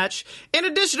TLC match, in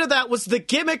addition to that was the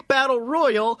gimmick battle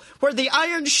royal, where the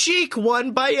Iron Sheik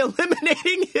won by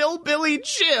eliminating Hillbilly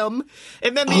Jim,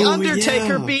 and then the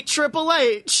Undertaker beat Triple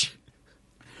H.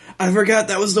 I forgot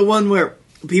that was the one where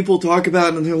people talk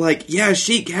about it and they're like, yeah,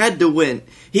 Sheik had to win.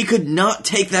 He could not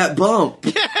take that bump.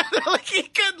 Yeah, like he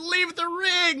couldn't leave the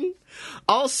ring.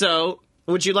 Also,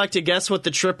 would you like to guess what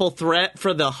the triple threat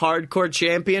for the Hardcore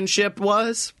Championship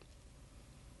was?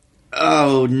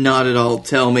 Oh, not at all.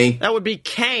 Tell me. That would be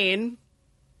Kane,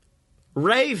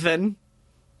 Raven,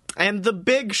 and The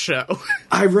Big Show.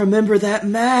 I remember that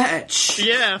match.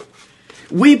 Yeah.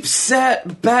 We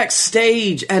sat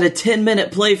backstage at a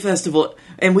 10-minute play festival,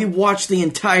 and we watched the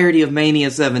entirety of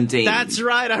Mania 17. That's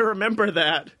right, I remember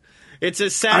that. It's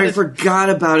as sad I as... forgot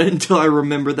about it until I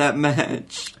remember that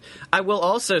match. I will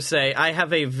also say, I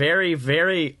have a very,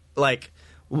 very,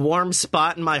 warm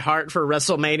spot in my heart for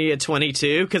WrestleMania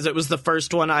 22, because it was the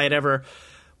first one I had ever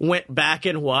went back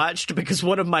and watched, because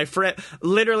one of my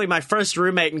literally my first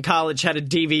roommate in college had a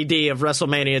DVD of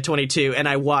WrestleMania 22, and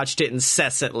I watched it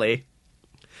incessantly.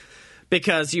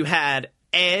 Because you had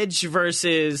Edge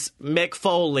versus Mick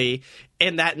Foley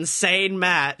in that insane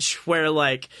match where,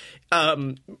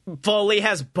 Foley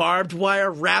has barbed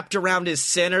wire wrapped around his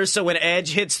center, so when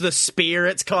Edge hits the spear,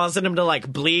 it's causing him to,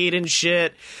 bleed and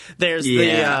shit. There's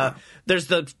there's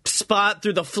the spot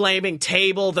through the flaming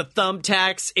table, the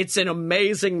thumbtacks. It's an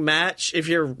amazing match if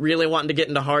you're really wanting to get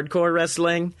into hardcore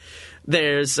wrestling.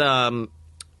 There's,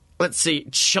 let's see,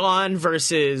 Shawn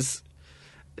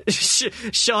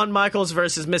Michaels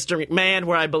versus Mr. McMahon,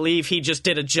 where I believe he just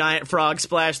did a giant frog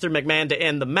splash through McMahon to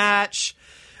end the match.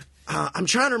 I'm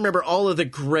trying to remember all of the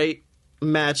great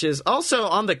matches. Also,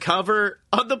 on the cover,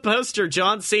 on the poster,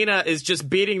 John Cena is just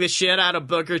beating the shit out of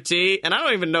Booker T, and I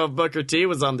don't even know if Booker T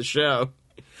was on the show.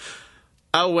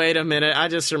 Oh, wait a minute. I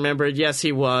just remembered. Yes,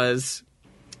 he was.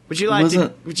 Would you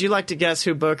like to guess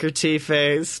who Booker T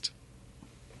faced?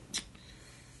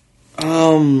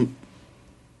 Who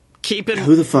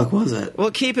the fuck was it?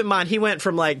 Well, keep in mind, he went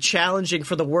from, like, challenging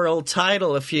for the world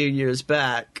title a few years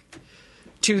back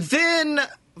to then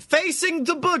facing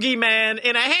the Boogeyman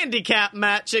in a handicap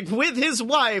match with his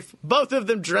wife, both of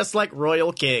them dressed like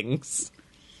royal kings.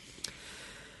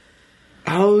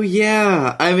 Oh,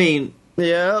 yeah. I mean,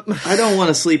 yep. I don't want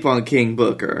to sleep on King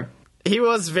Booker. He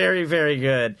was very, very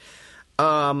good.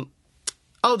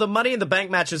 The Money in the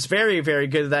Bank match was very, very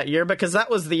good that year because that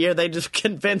was the year they just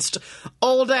convinced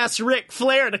old-ass Ric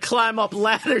Flair to climb up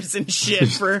ladders and shit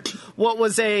for what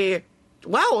was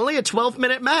only a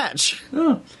 12-minute match.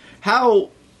 Oh. How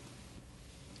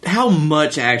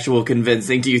much actual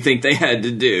convincing do you think they had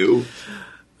to do?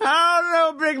 I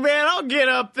don't know, big man. I'll get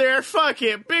up there. Fuck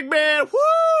it. Big man,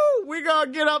 woo! We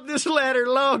gonna get up this ladder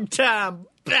long time.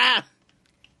 Bah!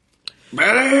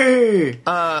 Hey!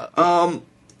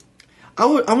 I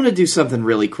want to do something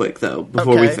really quick, though,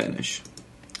 before we finish.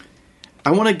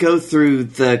 I want to go through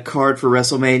the card for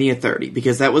WrestleMania 30,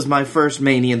 because that was my first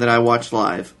Mania that I watched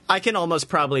live. I can almost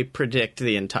probably predict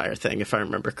the entire thing, if I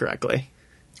remember correctly.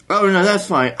 Oh, no, that's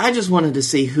fine. I just wanted to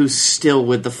see who's still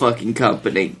with the fucking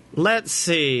company. Let's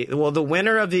see. Well, the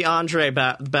winner of the Andre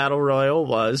Battle Royal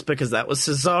was, because that was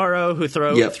Cesaro, who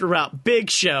threw out Big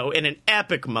Show in an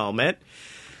epic moment.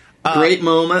 Great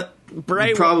moment.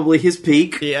 Probably his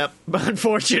peak. Yep,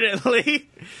 unfortunately.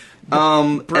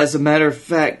 As a matter of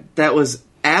fact, that was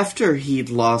after he'd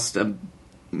lost a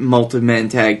multi-man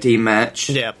tag team match.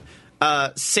 Yep.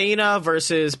 Cena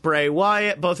versus Bray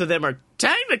Wyatt. Both of them are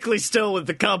technically still with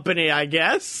the company, I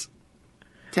guess.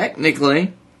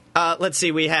 Technically. Let's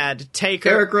see, we had Taker.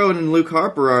 Eric Rowan and Luke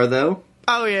Harper are, though.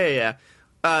 Oh, yeah.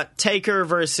 Taker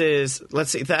versus,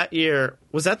 let's see, that year,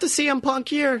 was that the CM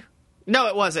Punk year? No,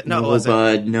 it wasn't. No, it wasn't.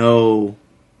 Bud, no.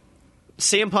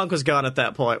 CM Punk was gone at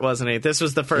that point, wasn't he? This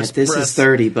was the first. Yeah, this is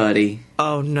 30, buddy.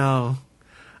 Oh no,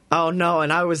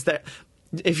 and I was there.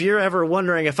 If you're ever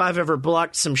wondering if I've ever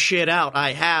blocked some shit out,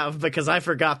 I have, because I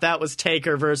forgot that was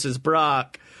Taker versus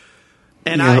Brock,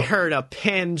 and I heard a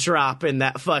pin drop in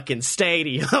that fucking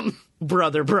stadium,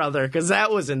 brother, because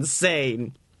that was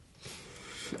insane.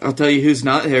 I'll tell you who's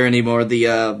not here anymore.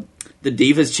 The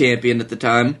Divas champion at the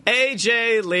time,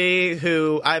 AJ Lee,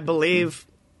 who I believe,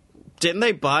 didn't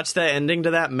they botch the ending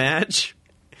to that match?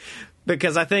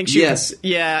 Because I think she... Yes.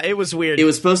 Yeah, it was weird. It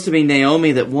was supposed to be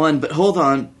Naomi that won, but hold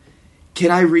on. Can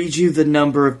I read you the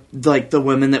number of, the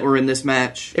women that were in this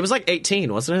match? It was like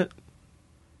 18, wasn't it?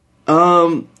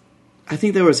 I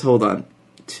think there was, hold on.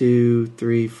 2,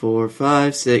 3, 4,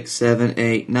 5, 6, 7,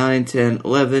 8, 9, 10,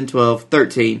 11, 12,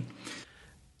 13.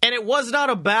 And it was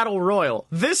not a battle royal.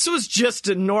 This was just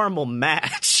a normal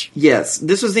match. Yes,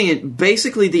 this was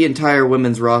basically the entire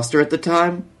women's roster at the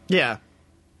time. Yeah.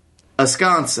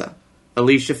 Asuka,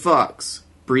 Alicia Fox,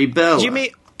 Brie Bella, You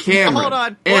mean... Cameron, Hold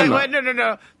on. Emma. Wait,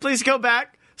 no. Please go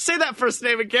back. Say that first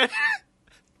name again.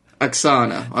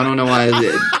 Oksana. I don't know why I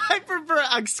did. I prefer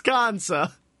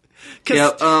Oksana.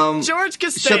 Yep, George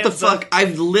Costanza. Shut the fuck.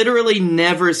 I've literally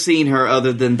never seen her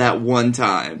other than that one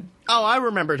time. Oh, I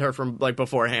remembered her from,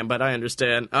 beforehand, but I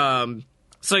understand.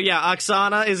 So, yeah,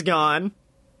 Oksana is gone.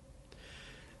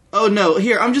 Oh, no.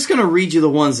 Here, I'm just going to read you the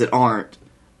ones that aren't.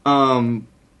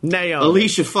 Naomi.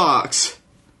 Alicia Fox.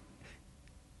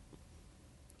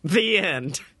 The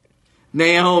end.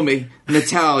 Naomi.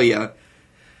 Natalya.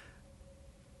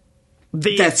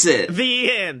 That's it.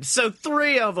 The end. So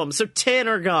 3 of them. So 10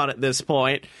 are gone at this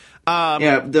point.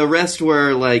 The rest were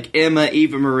Emma,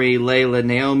 Eva Marie, Layla,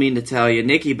 Naomi, Natalya,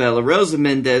 Nikki Bella, Rosa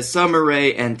Mendez, Summer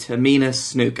Rae, and Tamina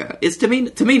Snuka. Is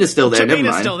Tamina still there? Never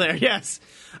mind. Tamina's still there, yes.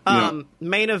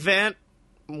 Main event.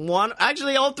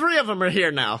 Actually, all 3 of them are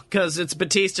here now, because it's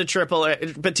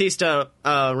Batista,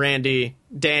 Randy,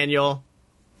 Daniel.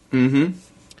 Mm-hmm.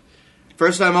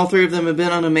 First time all 3 of them have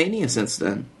been on a Mania since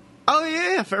then. Oh,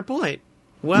 yeah, fair point.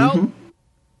 Well,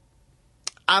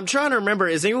 I'm trying to remember,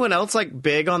 is anyone else,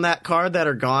 big on that card that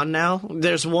are gone now?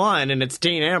 There's one, and it's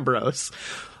Dean Ambrose,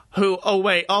 who,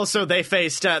 also they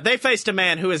faced a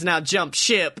man who has now jumped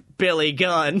ship, Billy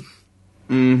Gunn.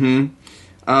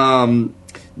 Mm-hmm.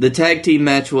 The tag team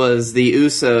match was the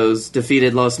Usos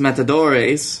defeated Los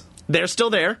Matadores. They're still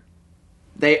there.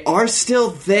 They are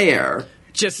still there.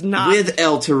 Just not... With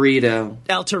El Torito.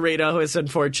 El Torito is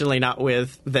unfortunately not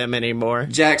with them anymore.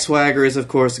 Jack Swagger is, of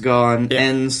course, gone. Yep.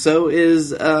 And so is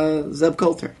Zeb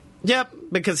Coulter. Yep,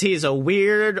 because he's a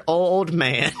weird old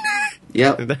man.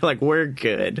 Yep. They're like, we're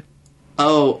good.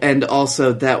 Oh, and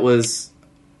also that was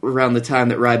around the time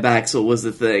that Rybaxel was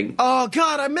the thing. Oh,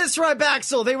 God, I miss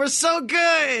Rybaxel. They were so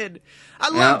good. I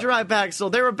loved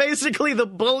Rybaxel. They were basically the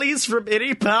bullies from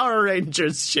any Power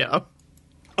Rangers show.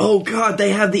 Oh, God, they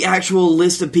had the actual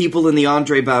list of people in the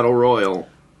Andre Battle Royal.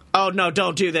 Oh, no,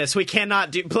 don't do this. We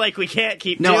cannot do... Blake, we can't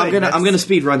keep No, doing this. I'm gonna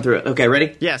speed run through it. Okay,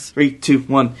 ready? Yes. 3, 2,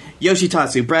 1.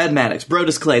 Yoshitatsu, Brad Maddox,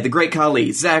 Brodus Clay, The Great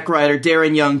Khali, Zack Ryder,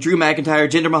 Darren Young, Drew McIntyre,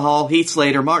 Jinder Mahal, Heath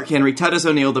Slater, Mark Henry, Titus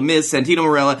O'Neil, The Miz, Santino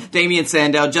Marella, Damian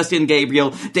Sandow, Justin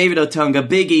Gabriel, David Otunga,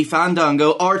 Big E,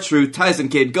 Fandango, R-Truth, Tyson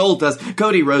Kidd, Goldust,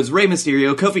 Cody Rhodes, Rey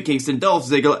Mysterio, Kofi Kingston, Dolph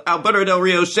Ziggler, Alberto Del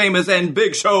Rio, Sheamus, and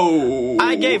Big Show.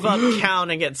 I gave up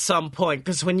counting at some point,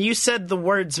 because when you said the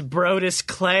words Brodus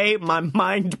Clay, my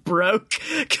mind broke.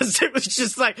 Because it was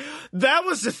just like, that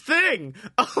was a thing.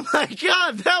 Oh my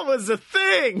God, that was a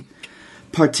thing.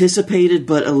 Participated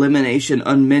but elimination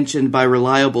unmentioned by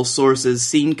reliable sources,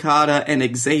 Sin Cara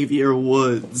and Xavier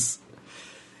Woods.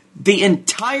 The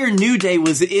entire New Day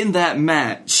was in that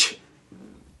match.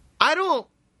 I don't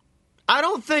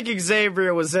think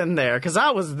Xavier was in there, because I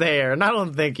was there, and I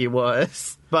don't think he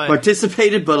was. But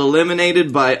Participated but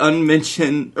eliminated by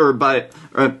unmentioned,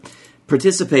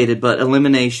 participated, but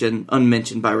elimination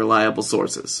unmentioned by reliable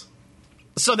sources.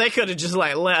 So they could have just,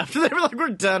 left. They were like, we're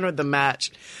done with the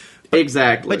match.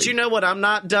 Exactly. But you know what I'm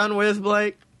not done with,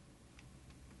 Blake?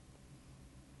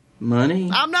 Money?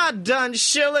 I'm not done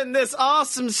shilling this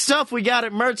awesome stuff we got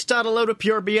at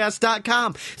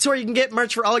merch.alodapurebs.com. It's where you can get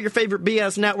merch for all your favorite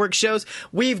BS Network shows.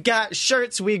 We've got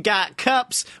shirts, we've got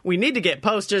cups. We need to get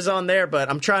posters on there, but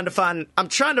I'm trying to find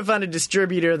a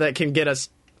distributor that can get us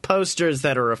posters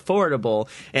that are affordable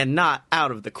and not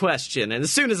out of the question. And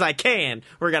as soon as I can,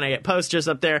 we're going to get posters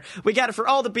up there. We got it for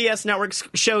all the BS Network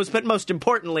shows, but most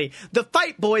importantly, the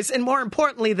Fight Boys, and more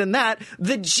importantly than that,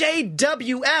 the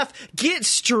JWF. Get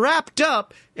strapped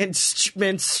up and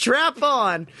strap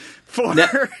on for...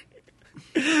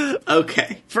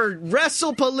 Okay. For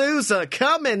WrestlePalooza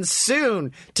coming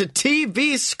soon to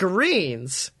TV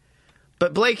screens.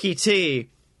 But Blakey T,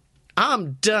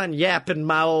 I'm done yapping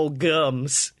my old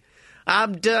gums.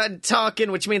 I'm done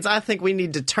talking, which means I think we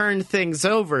need to turn things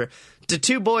over to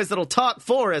two boys that'll talk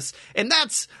for us, and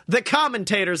that's the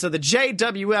commentators of the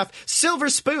JWF, Silver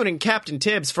Spoon and Captain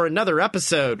Tibbs, for another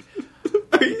episode.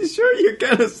 Are you sure you're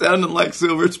kind of sounding like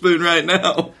Silver Spoon right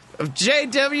now? Of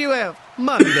JWF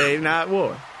Monday Night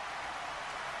War.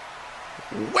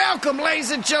 Welcome,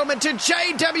 ladies and gentlemen, to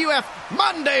JWF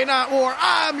Monday Night War.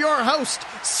 I'm your host,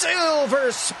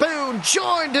 Silver Spoon,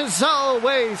 joined as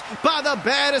always by the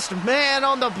baddest man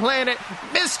on the planet,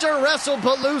 Mr.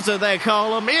 WrestlePalooza, they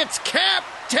call him. It's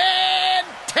Captain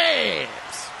Tibbs.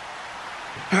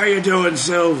 How you doing,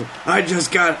 Silv? I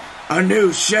just got a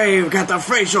new shave, got the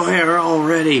facial hair all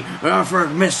ready for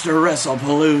Mr.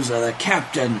 WrestlePalooza, the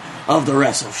captain of the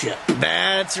Wrestle Ship.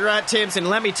 That's right, Tibbs, and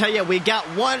let me tell you, we got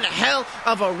one hell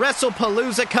of a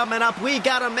WrestlePalooza coming up. We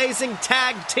got amazing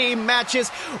tag team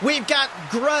matches, we've got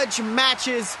grudge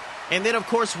matches, and then, of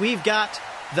course, we've got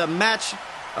the match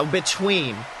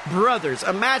between brothers,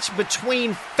 a match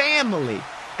between family,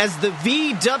 as the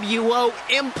VWO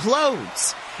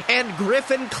implodes. And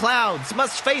Griffin Clouds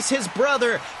must face his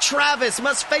brother. Travis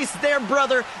must face their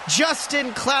brother,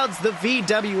 Justin Clouds, the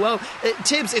VWO.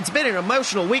 Tibbs, it's been an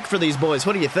emotional week for these boys.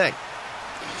 What do you think?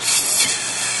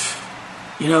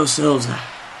 You know, Sills,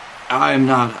 I've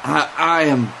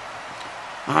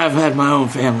had my own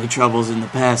family troubles in the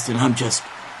past, and I'm just,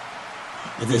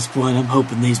 at this point, I'm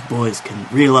hoping these boys can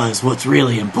realize what's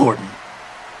really important.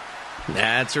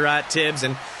 That's right, Tibbs,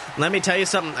 and let me tell you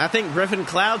something. I think Griffin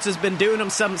Clouds has been doing him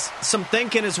some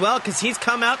thinking as well, because he's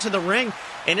come out to the ring,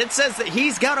 and it says that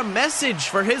he's got a message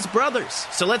for his brothers.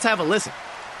 So let's have a listen.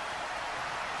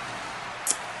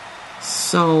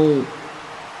 So,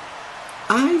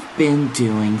 I've been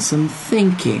doing some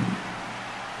thinking,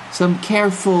 some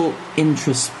careful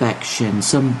introspection,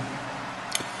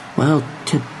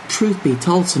 to truth be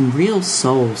told, some real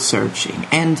soul searching,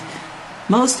 and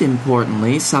most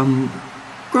importantly, some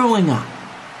growing up.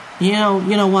 You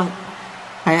know what?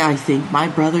 I think my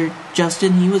brother,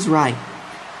 Justin, he was right.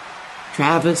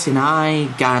 Travis and I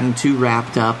gotten too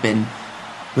wrapped up in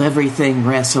everything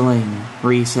wrestling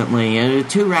recently.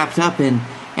 Too wrapped up in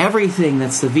everything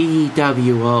that's the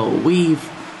VWO. We've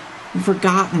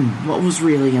forgotten what was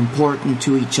really important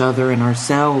to each other and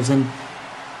ourselves, and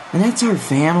that's our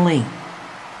family.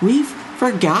 We've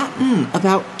forgotten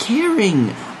about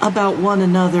caring about one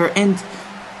another, and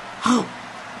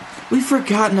we've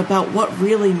forgotten about what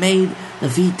really made the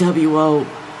VWO,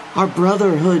 our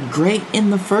brotherhood, great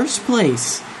in the first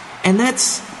place. And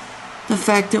that's the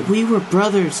fact that we were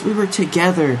brothers, we were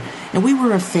together, and we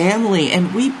were a family,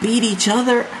 and we beat each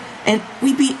other, and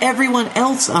we beat everyone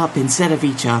else up instead of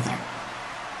each other.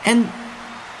 And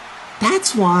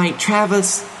that's why,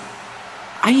 Travis,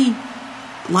 I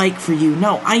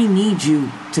need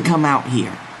you to come out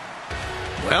here.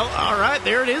 Well, all right,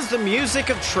 there it is, the music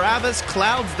of Travis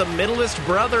Clouds, the middleest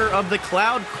brother of the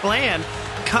Cloud clan,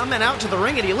 coming out to the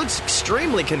ring, and he looks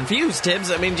extremely confused,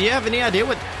 Tibbs. I mean, do you have any idea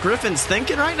what Griffin's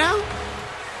thinking right now?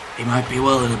 He might be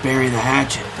willing to bury the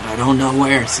hatchet, but I don't know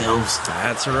where, Silves.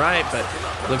 That's right, but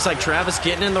looks like Travis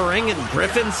getting in the ring, and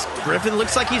Griffin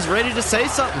looks like he's ready to say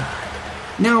something.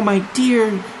 Now, my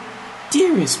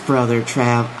dearest brother,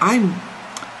 Trav,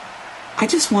 I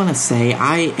just want to say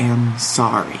I am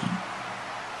sorry.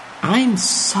 I'm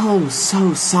so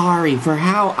sorry for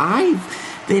how I've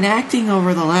been acting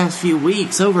over the last few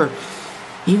weeks, over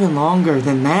even longer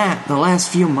than that, the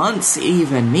last few months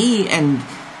even. Me and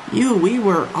you, we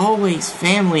were always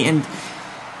family, and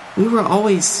we were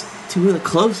always two of the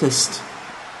closest.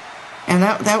 And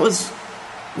that was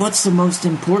what's the most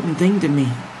important thing to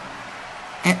me.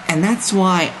 And that's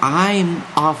why I'm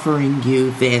offering you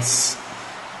this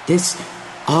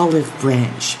olive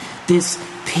branch, this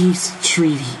peace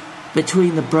treaty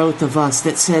between the both of us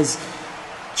that says,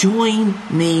 join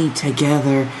me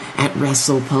together at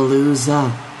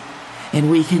WrestlePalooza, and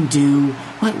we can do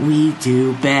what we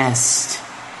do best,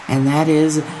 and that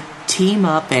is team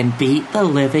up and beat the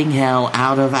living hell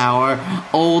out of our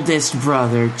oldest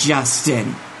brother,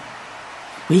 Justin.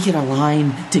 We can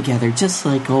align together just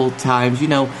like old times. You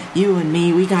know, you and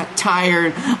me, we got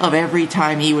tired of every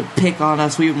time he would pick on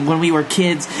us. When we were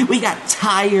kids, we got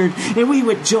tired, and we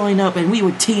would join up, and we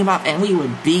would team up, and we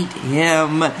would beat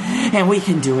him. And we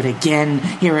can do it again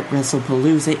here at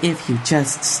WrestlePalooza if you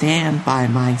just stand by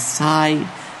my side,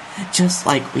 just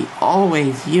like we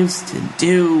always used to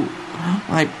do.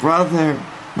 My brother,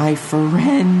 my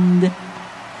friend,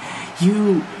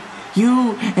 you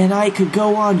and I could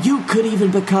go on. You could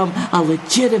even become a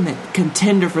legitimate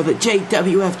contender for the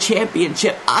JWF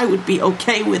Championship. I would be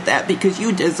okay with that because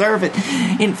you deserve it.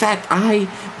 In fact, I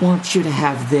want you to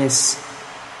have this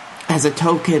as a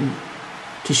token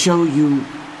to show you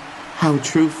how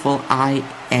truthful I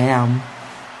am.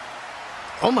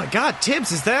 Oh my God,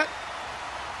 Tibbs, is that...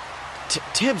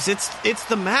 Tibbs, it's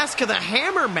the mask of the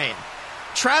Hammerman.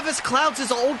 Travis Clouds'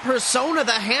 old persona,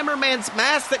 the Hammerman's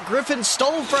mask that Griffin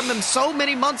stole from him so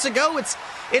many months ago. It's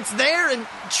there, and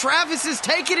Travis is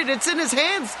taking it. It's in his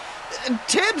hands. And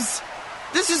Tibbs,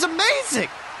 this is amazing.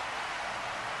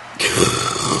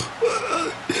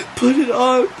 Put it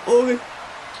on, boy.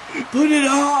 Put it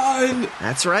on.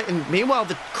 That's right. And meanwhile,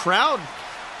 the crowd...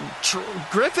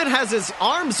 Griffin has his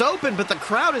arms open, but the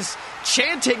crowd is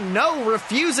chanting no,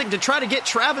 refusing to try to get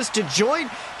Travis to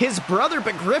join his brother,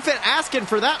 but Griffin asking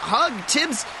for that hug.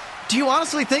 Tibbs, do you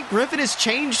honestly think Griffin has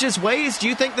changed his ways? Do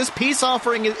you think this peace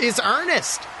offering is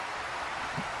earnest?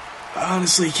 I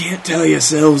honestly can't tell you,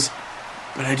 Sills,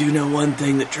 but I do know one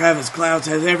thing, that Travis Clouds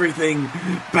has everything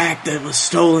back that was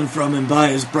stolen from him by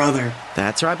his brother.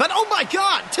 That's right, but oh my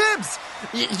God, Tibbs!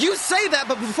 You say that,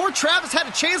 but before Travis had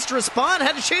a chance to respond,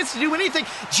 had a chance to do anything,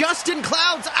 Justin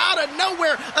Clouds out of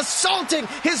nowhere assaulting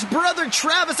his brother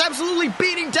Travis, absolutely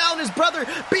beating down his brother,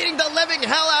 beating the living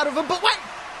hell out of him. But wait,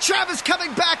 Travis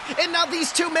coming back, and now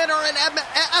these two men are in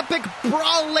epic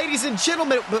brawl, ladies and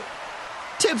gentlemen. But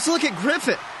Tibbs, look at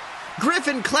Griffin.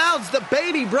 Griffin Clouds, the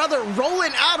baby brother,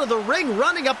 rolling out of the ring,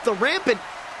 running up the ramp, and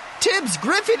Tibbs,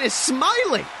 Griffin is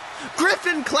smiling.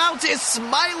 Griffin Clouds is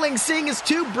smiling, seeing his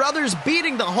two brothers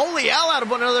beating the holy hell out of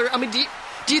one another. I mean,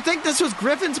 do you think this was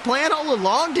Griffin's plan all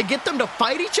along, to get them to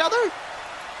fight each other?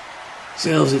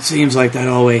 Sills, it seems like that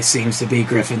always seems to be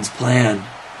Griffin's plan.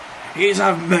 He's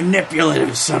a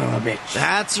manipulative son of a bitch.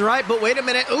 That's right, but wait a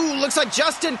minute. Ooh, looks like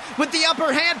Justin with the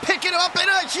upper hand, picking up in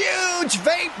a huge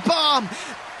vape bomb,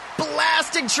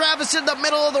 blasting Travis in the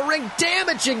middle of the ring,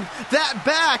 damaging that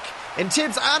back. And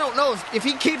Tibbs, I don't know if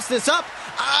he keeps this up,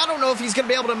 I don't know if he's going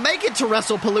to be able to make it to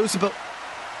WrestlePalooza, but...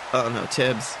 Oh, no,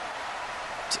 Tibbs.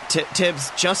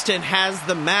 Tibbs, Justin has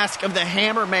the mask of the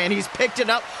Hammerman. He's picked it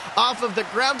up off of the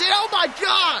ground. And oh, my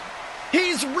God!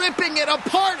 He's ripping it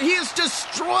apart. He is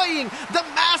destroying the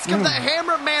mask of the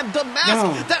Hammerman, the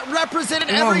mask that represented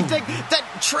everything that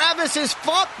Travis has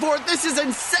fought for. This is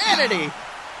insanity.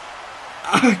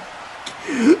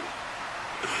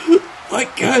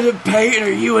 What kind of pain are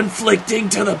you inflicting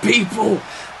to the people?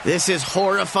 This is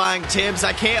horrifying, Tibbs.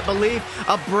 I can't believe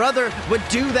a brother would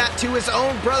do that to his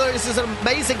own brother. This is an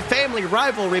amazing family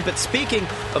rivalry. But speaking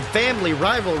of family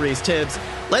rivalries, Tibbs,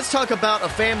 let's talk about a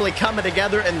family coming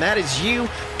together, and that is you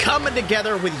coming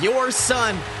together with your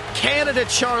son, Canada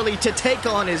Charlie to take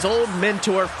on his old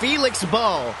mentor, Felix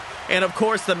Ball. And, of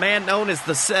course, the man known as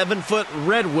the 7-foot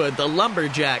Redwood, the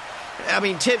Lumberjack. I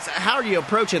mean, Tibbs, how are you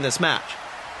approaching this match?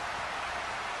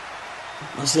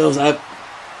 Well, Sills, I'm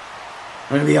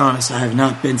going to be honest, I have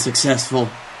not been successful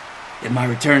in my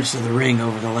returns to the ring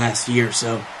over the last year or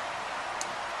so.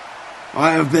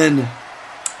 I have been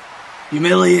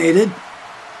humiliated,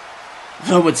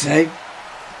 some would say.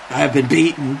 I have been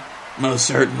beaten, most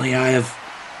certainly. I have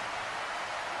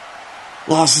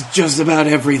lost just about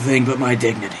everything but my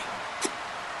dignity.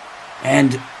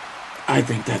 And I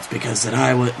think that's because that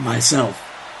I would myself,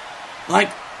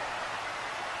 like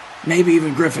maybe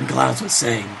even Griffin Clouds was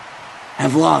saying,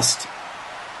 have lost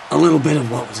a little bit of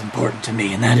what was important to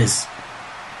me, and that is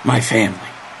my family.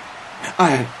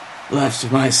 I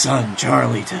left my son,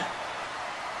 Charlie, to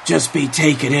just be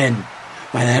taken in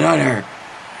by that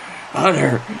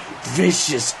utter,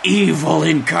 vicious, evil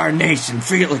incarnation,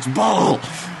 Felix Ball.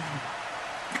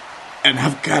 And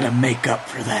I've got to make up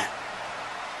for that.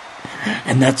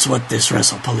 And that's what this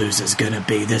WrestlePalooza is going to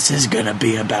be. This is going to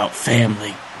be about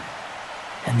family.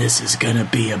 And this is going to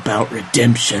be about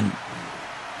redemption.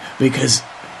 Because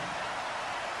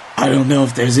I don't know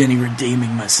if there's any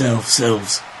redeeming myself,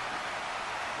 Silves.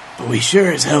 But we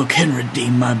sure as hell can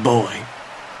redeem my boy.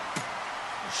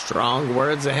 Strong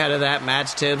words ahead of that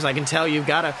match, Tibbs. I can tell you've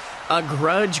got a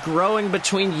grudge growing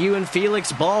between you and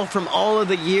Felix Ball from all of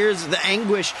the years, the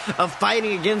anguish of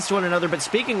fighting against one another. But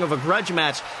speaking of a grudge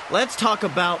match, let's talk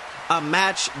about a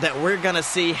match that we're going to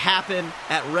see happen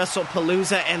at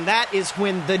WrestlePalooza, and that is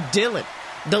when the Dylan,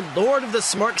 the Lord of the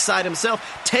Smark Side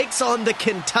himself, takes on the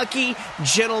Kentucky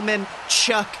Gentleman,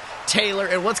 Chuck Taylor,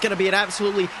 and what's going to be an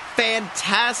absolutely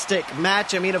fantastic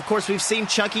match. I mean, of course, we've seen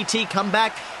Chucky T come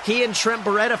back. He and Trent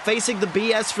Beretta facing the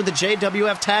BS for the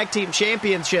JWF Tag Team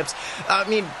Championships. I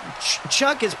mean,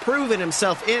 Chuck has proven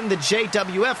himself in the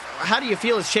JWF. How do you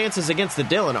feel his chances against the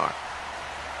Dylan are?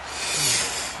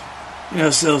 You know,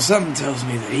 so something tells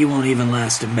me that he won't even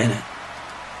last a minute.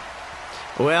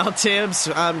 Well, Tibbs,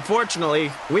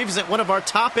 unfortunately, we've sent one of our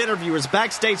top interviewers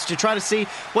backstage to try to see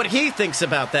what he thinks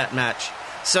about that match.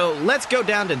 So let's go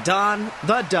down to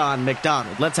the Don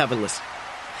McDonald. Let's have a listen.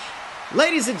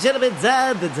 Ladies and gentlemen,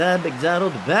 the Don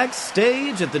McDonald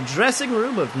backstage at the dressing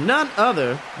room of none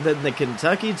other than the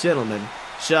Kentucky Gentleman,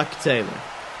 Chuck Taylor.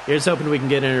 Here's hoping we can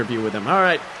get an interview with him. All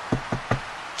right.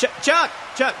 Chuck.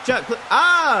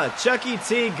 Chucky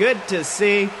T, good to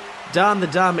see the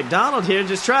Don McDonald here,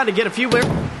 just trying to get a few...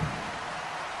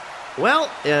 Well,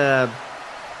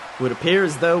 would appear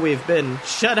as though we've been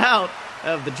shut out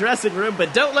of the dressing room,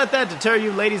 but don't let that deter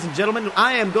you, ladies and gentlemen.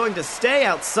 I am going to stay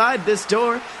outside this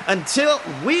door until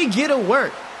we get a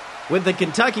word with the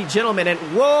Kentucky Gentleman. And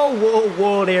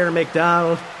whoa there,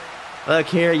 McDonald. Look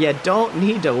here, you don't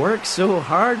need to work so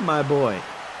hard, my boy.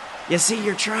 You see,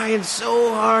 you're trying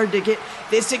so hard to get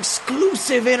this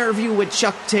exclusive interview with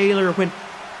Chuck Taylor when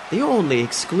the only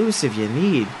exclusive you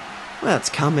need, well, it's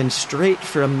coming straight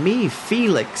from me,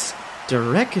 Felix, the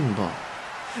Wrecking Ball.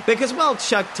 Because, well,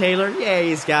 Chuck Taylor, yeah,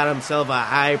 he's got himself a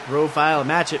high-profile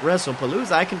match at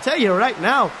WrestlePalooza. I can tell you right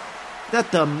now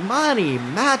that the money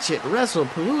match at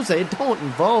WrestlePalooza, it don't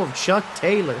involve Chuck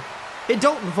Taylor. It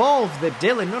don't involve the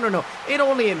Dylan. No. It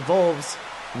only involves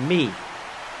me.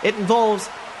 It involves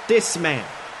this man,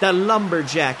 the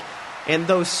Lumberjack, and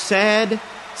those sad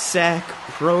sack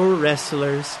pro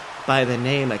wrestlers by the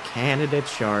name of Canada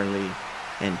Charlie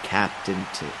and Captain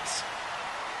Tibbs.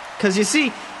 Because, you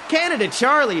see, Canada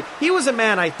Charlie, he was a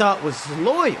man I thought was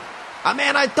loyal. A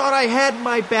man I thought I had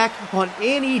my back on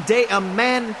any day. A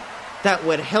man that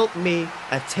would help me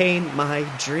attain my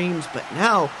dreams. But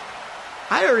now,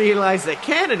 I realize that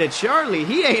Canada Charlie,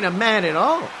 he ain't a man at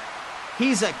all.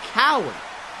 He's a coward.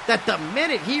 That the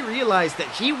minute he realized that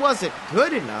he wasn't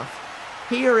good enough,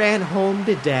 he ran home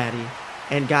to Daddy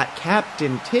and got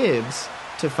Captain Tibbs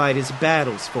to fight his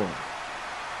battles for him.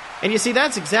 And you see,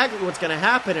 that's exactly what's going to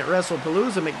happen at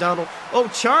WrestlePalooza, McDonald. Oh,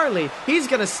 Charlie, he's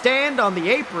going to stand on the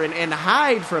apron and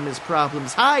hide from his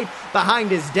problems, hide behind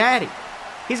his daddy.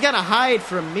 He's going to hide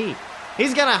from me.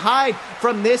 He's going to hide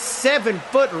from this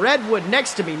 7-foot redwood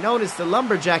next to me, known as the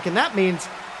Lumberjack. And that means,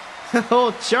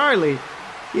 oh, Charlie,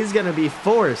 he's going to be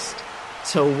forced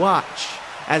to watch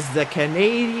as the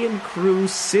Canadian crew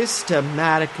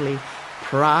systematically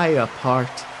pry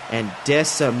apart and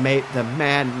decimate the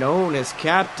man known as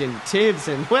Captain Tibbs.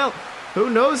 And, well, who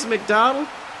knows, McDonald?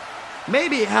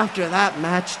 Maybe after that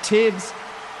match, Tibbs,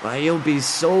 why, he'll be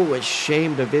so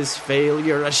ashamed of his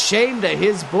failure, ashamed of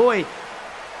his boy,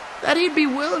 that he'd be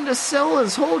willing to sell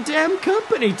his whole damn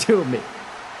company to me.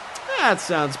 That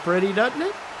sounds pretty, doesn't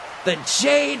it? The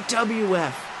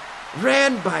JWF.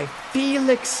 ran by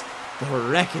Felix the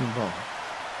Wrecking Ball.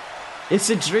 It's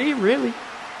a dream, really.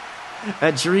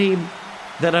 A dream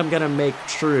that I'm going to make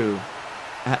true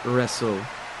at WrestlePalooza.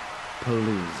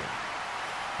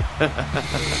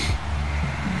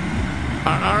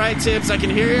 All right, Tibbs, I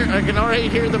can already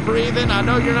hear the breathing. I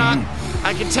know you're not,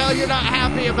 I can tell you're not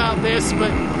happy about this,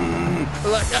 but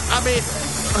look, I mean,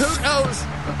 who knows?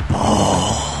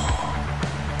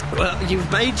 Well,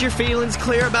 you've made your feelings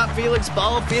clear about Felix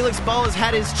Ball. Felix Ball has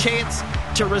had his chance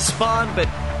to respond, but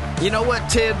you know what,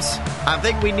 Tibbs? I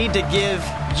think we need to give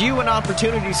you an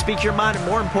opportunity to speak your mind, and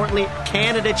more importantly,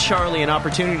 candidate Charlie an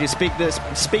opportunity to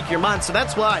speak your mind. So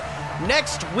that's why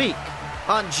next week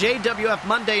on JWF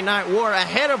Monday Night War,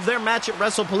 ahead of their match at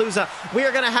WrestlePalooza, we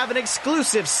are going to have an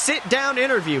exclusive sit-down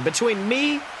interview between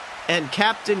me and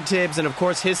Captain Tibbs and, of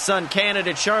course, his son,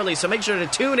 candidate Charlie. So make sure to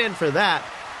tune in for that.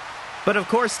 But, of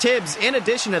course, Tibbs, in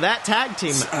addition to that tag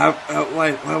team...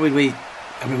 why would we...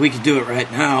 I mean, we could do it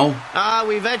right now.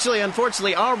 We've actually,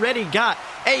 unfortunately, already got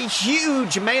a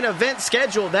huge main event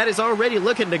schedule that is already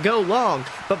looking to go long.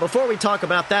 But before we talk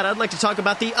about that, I'd like to talk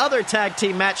about the other tag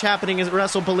team match happening at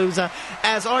WrestlePalooza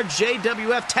as our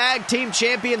JWF Tag Team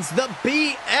Champions, the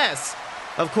BS,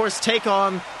 of course, take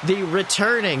on the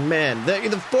returning men,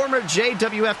 the former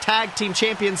JWF Tag Team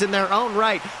Champions in their own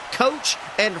right, Coach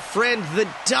and friend, the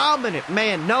dominant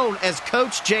man known as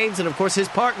Coach James, and, of course, his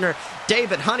partner,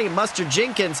 David Honey Mustard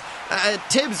Jenkins.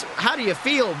 Tibbs, how do you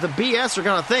feel the BS are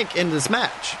going to think in this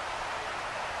match?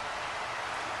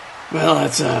 Well,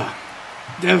 that's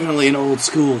definitely an old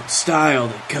school style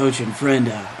that Coach and friend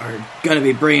are going to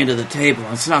be bringing to the table.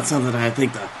 It's not something I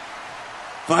think the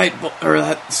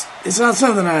it's not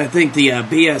something I think the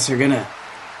BS are going to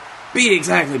be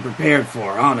exactly prepared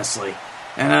for, honestly.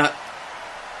 And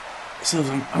so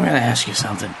I'm going to ask you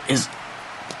something. Is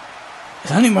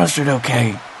Honey Mustard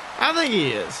okay? I think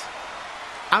he is.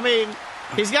 I mean,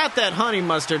 he's got that honey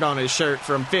mustard on his shirt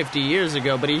from 50 years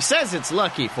ago, but he says it's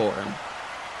lucky for him.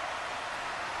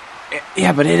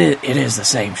 Yeah, but it is the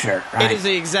same shirt, right? It is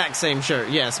the exact same shirt,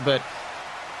 yes, but...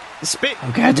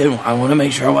 Okay, I want to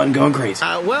make sure I wasn't going crazy.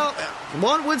 Well,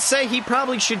 one would say he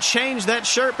probably should change that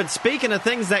shirt, but speaking of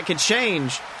things that could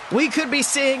change, we could be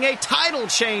seeing a title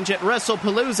change at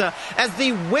WrestlePalooza as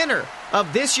the winner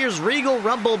of this year's Regal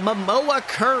Rumble, Momoa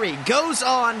Curry, goes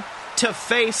on to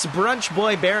face Brunch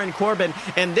Boy Baron Corbin,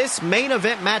 and this main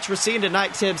event match we're seeing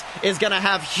tonight, Tibbs, is going to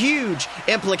have huge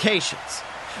implications.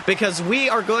 Because we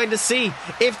are going to see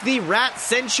if the Rat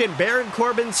Ascension, Baron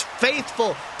Corbin's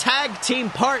faithful tag team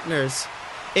partners,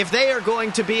 if they are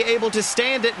going to be able to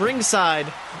stand at ringside,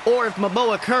 or if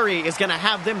Momoa Curry is going to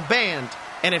have them banned,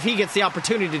 and if he gets the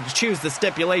opportunity to choose the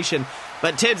stipulation.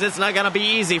 But Tibbs, it's not going to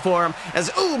be easy for him, as,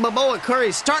 Momoa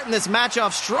Curry starting this match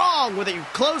off strong with a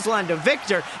clothesline to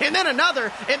Victor, and then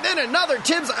another.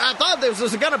 Tibbs, I thought this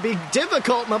was going to be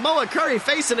difficult. Momoa Curry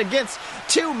facing against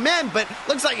two men, but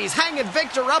looks like he's hanging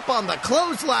Victor up on the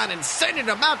clothesline and sending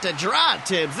him out to dry,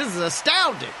 Tibbs. This is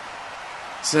astounding.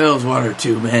 Sells water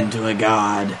two men to a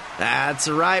god. That's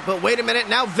right, but wait a minute.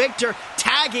 Now Victor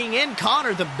tagging in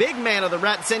Connor, the big man of the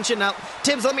Rat Ascension. Now,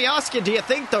 Tibbs, let me ask you, do you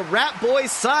think the Rat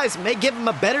Boy's size may give him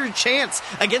a better chance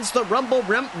against the Rumble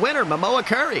winner, Momoa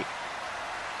Curry?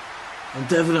 I'll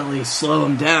definitely slow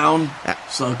him down.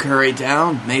 Slow Curry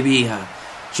down. Maybe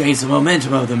change the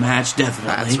momentum of the match,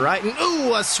 definitely. That's right. And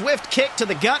a swift kick to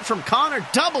the gut from Connor.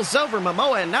 Doubles over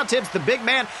Momoa, and now Tibbs, the big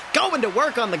man, going to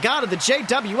work on the god of the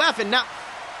JWF, and now...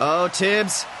 Oh,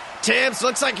 Tibbs,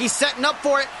 looks like he's setting up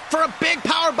for it, for a big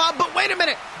power bomb, but wait a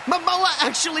minute, Momoa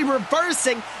actually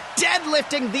reversing,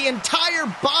 deadlifting the entire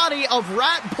body of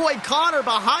Rat Boy Connor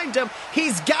behind him.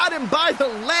 He's got him by the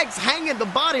legs, hanging the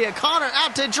body of Connor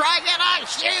out to drag in a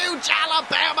huge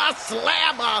Alabama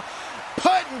slammer,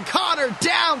 putting Connor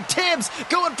down. Tibbs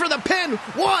going for the pin,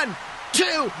 1,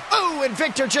 2, and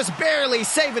Victor just barely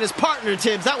saving his partner,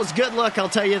 Tibbs. That was good luck, I'll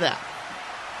tell you that.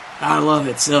 I love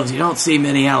it, Sills. You don't see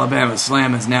many Alabama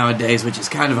slammers nowadays, which is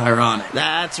kind of ironic.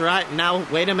 That's right. Now,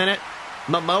 wait a minute.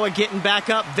 Momoa getting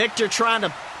back up. Victor trying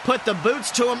to put the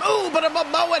boots to him. But a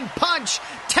Momoan punch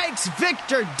takes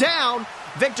Victor down.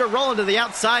 Victor rolling to the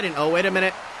outside, and wait a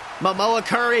minute. Momoa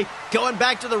Curry going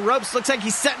back to the ropes. Looks like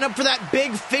he's setting up for that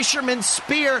big fisherman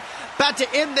spear. About to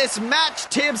end this match,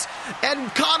 Tibbs.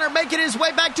 And Connor making his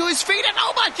way back to his feet, and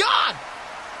oh my God!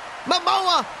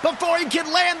 Momoa, before he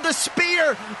can land the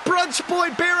spear, Brunch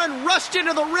Boy Baron rushed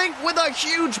into the ring with a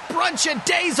huge brunch of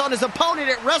days on his opponent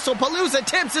at WrestlePalooza.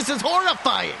 Tibbs, this is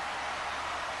horrifying.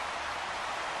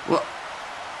 Well,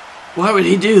 why would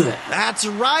he do that? That's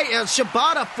right.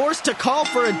 Shibata forced to call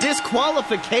for a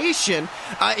disqualification.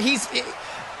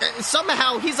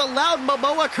 somehow he's allowed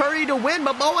Momoa Curry to win.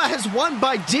 Momoa has won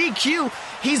by DQ.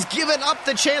 He's given up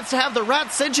the chance to have the Rat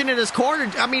Ascension in his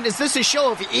corner. I mean, is this a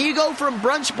show of ego from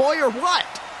Brunch Boy or what?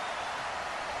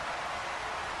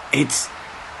 It's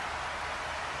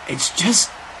just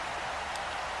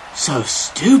so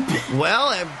stupid.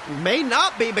 Well, it may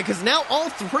not be, because now all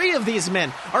three of these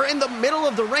men are in the middle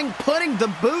of the ring putting the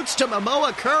boots to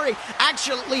Momoa Curry,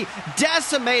 actually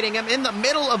decimating him in the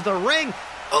middle of the ring.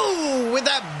 Ooh, with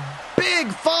that big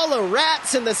fall of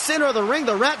rats in the center of the ring,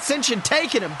 the Rat Ascension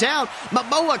taking him down.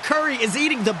 Momoa Curry is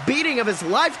eating the beating of his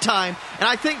lifetime, and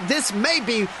I think this may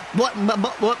be what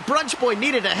Brunch Boy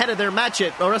needed ahead of their match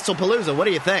at WrestlePalooza. What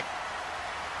do you think?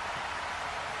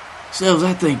 Sills,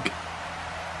 I think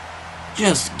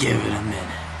just give it a minute.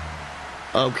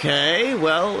 Okay,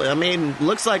 well, I mean,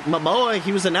 looks like Momoa,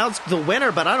 he was announced the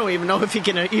winner, but I don't even know if he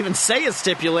can even say a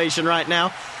stipulation right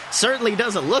now. Certainly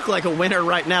doesn't look like a winner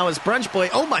right now as Brunch Boy,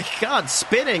 oh my god,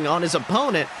 spitting on his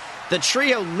opponent. The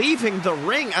trio leaving the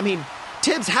ring. I mean,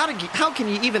 Tibbs, how can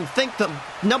you even think the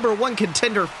number one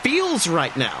contender feels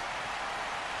right now?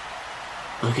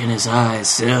 Look in his eyes,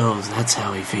 Sills, that's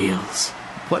how he feels.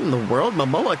 What in the world?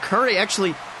 Momoa Curry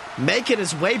actually making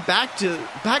his way back to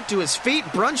his feet.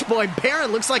 Brunch Boy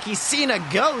Baron looks like he's seen a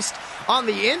ghost on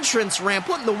the entrance ramp.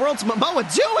 What in the world's Momoa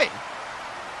doing?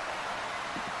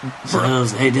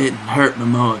 Sills, they didn't hurt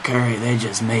Momoa Curry, they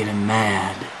just made him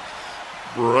mad.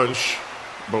 Brunch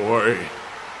Boy,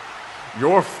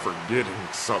 you're forgetting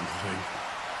something.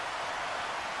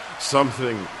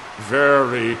 Something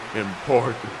very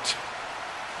important.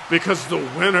 Because the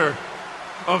winner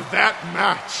of that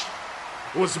match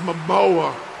was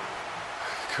Momoa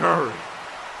Curry.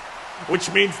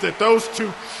 Which means that those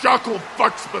two chuckle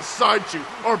fucks beside you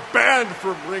are banned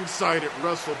from ringside at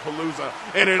WrestlePalooza.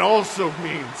 And it also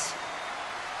means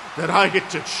that I get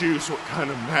to choose what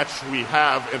kind of match we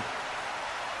have. And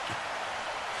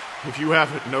if you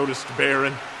haven't noticed,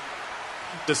 Baron,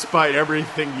 despite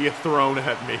everything you've thrown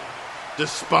at me,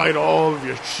 despite all of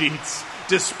your cheats,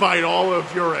 despite all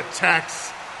of your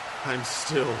attacks, I'm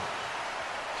still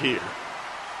here.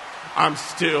 I'm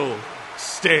still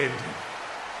standing.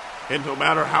 And no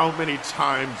matter how many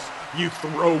times you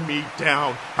throw me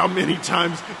down, how many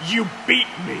times you beat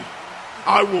me,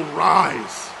 I will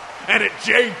rise. And at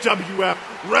JWF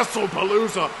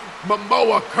WrestlePalooza,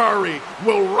 Momoa Curry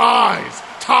will rise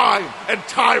time and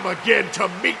time again to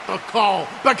meet the call,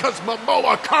 because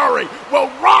Momoa Curry will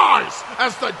rise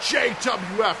as the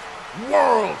JWF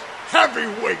World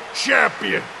Heavyweight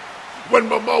Champion when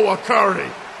Momoa Curry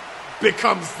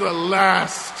becomes the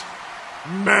last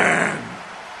man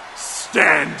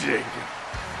standing.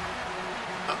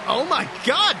 Oh my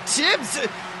god, Tibbs!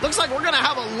 Looks like we're gonna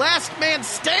have a last man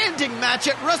standing match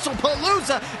at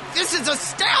WrestlePalooza. This is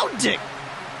astounding!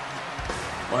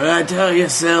 What did I tell you,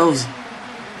 Sills?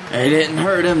 They didn't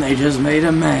hurt him, they just made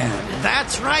him mad.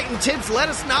 That's right, and Tibbs, let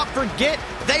us not forget,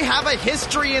 they have a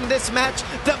history in this match.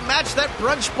 The match that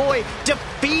Brunch Boy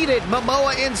defeated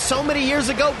Momoa in so many years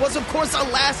ago was, of course, a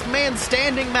last man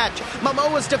standing match.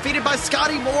 Momoa was defeated by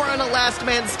Scotty Moore in a last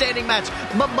man standing match.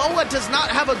 Momoa does not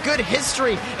have a good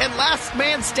history in last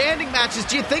man standing matches.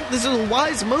 Do you think this is a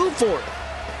wise move for him?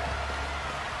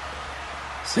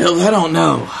 Sills, I don't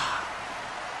know.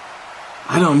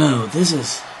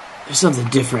 There's something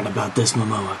different about this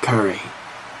Momoa Curry.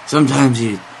 Sometimes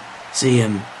you see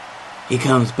him, he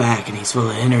comes back and he's full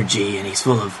of energy and he's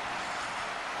full of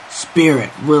spirit,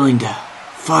 willing to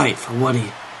fight for what he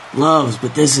loves,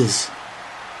 but this is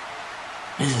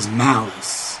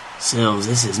malice. Sills,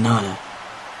 this is not a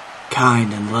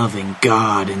kind and loving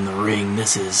God in the ring.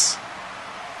 This is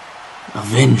a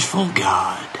vengeful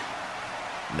God.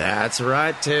 That's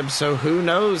right, Tim. So who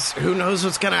knows? Who knows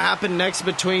what's going to happen next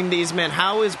between these men?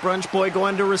 How is Brunch Boy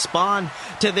going to respond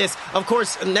to this? Of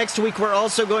course, next week we're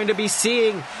also going to be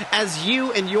seeing, as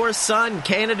you and your son,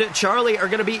 candidate Charlie, are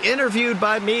going to be interviewed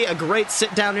by me, a great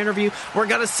sit-down interview. We're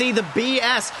going to see the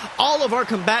BS, all of our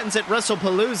combatants at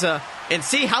WrestlePalooza, and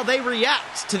see how they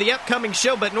react to the upcoming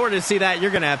show. But in order to see that,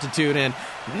 you're going to have to tune in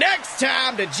next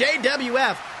time to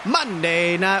JWF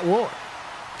Monday Night War.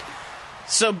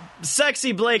 So,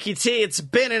 Sexy Blakey T, it's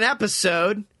been an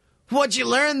episode. What'd you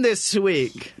learn this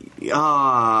week?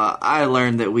 I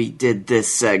learned that we did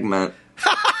this segment.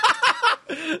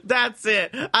 That's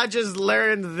it. I just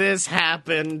learned this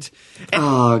happened.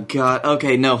 Oh, God.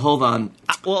 Okay, no, hold on.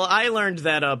 Well, I learned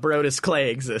that Brodus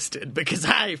Clay existed, because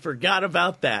I forgot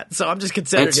about that. So I'm just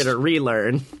considering it a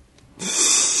relearn.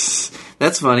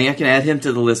 That's funny. I can add him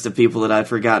to the list of people that I've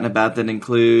forgotten about that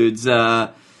includes,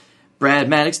 Brad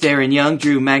Maddox, Darren Young,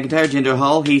 Drew McIntyre, Jinder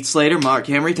Hall, Heath Slater, Mark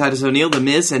Henry, Titus O'Neil, The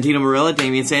Miz, Santino Marella,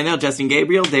 Damian Sandow, Justin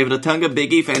Gabriel, David Otunga,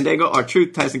 Big E, Fandango,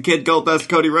 R-Truth, Tyson Kidd, Goldust,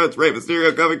 Cody Rhodes, Rey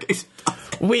Mysterio, Kofi Kingston.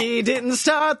 We didn't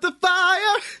start the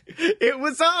fire. It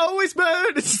was always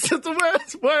burning since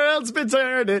the world's been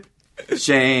turning.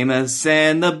 Sheamus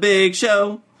and The Big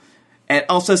Show. And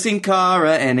also Sin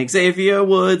Cara and Xavier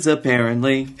Woods,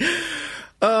 apparently.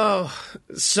 Oh,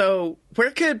 so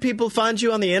where could people find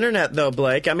you on the internet, though,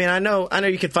 Blake? I mean, I know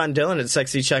you could find Dylan at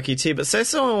Sexy Chucky T, but say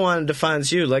someone wanted to find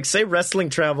you. Like, say Wrestling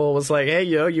Travel was like, hey,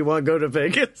 yo, you want to go to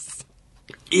Vegas?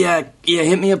 Yeah,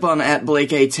 hit me up on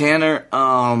 @Blake A. Tanner.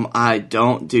 I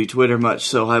don't do Twitter much,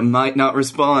 so I might not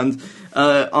respond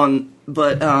but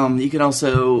you can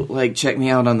also, like, check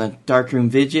me out on the Darkroom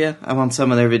Vidya. I'm on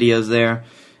some of their videos there.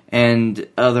 And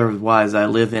otherwise, I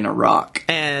live in Iraq.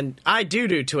 And I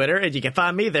do Twitter, and you can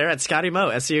find me there at Scotty Mo,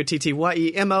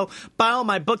 SCOTTYEMO. Buy all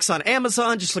my books on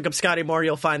Amazon. Just look up Scotty Moore,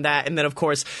 you'll find that. And then, of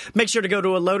course, make sure to go to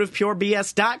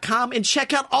ALoadOfPureBS.com and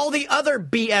check out all the other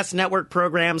BS Network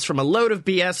programs, from A Load of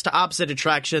BS to Opposite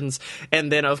Attractions. And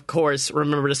then, of course,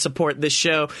 remember to support this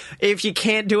show. If you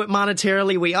can't do it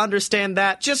monetarily, we understand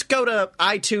that. Just go to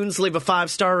iTunes, leave a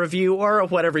 5-star review, or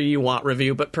whatever you want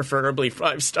review, but preferably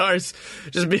 5 stars.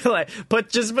 Just be like,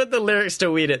 put the lyrics to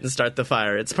 "We Didn't Start the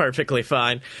Fire." It's perfectly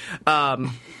fine.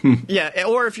 Yeah,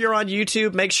 or if you're on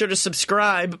YouTube, make sure to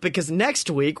subscribe, because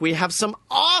next week we have some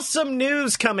awesome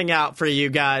news coming out for you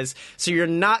guys, so you're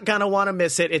not going to want to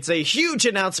miss it. It's a huge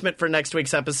announcement for next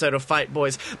week's episode of Fight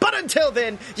Boys. But until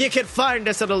then, you can find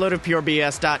us at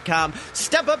ALoadOfPureBS.com.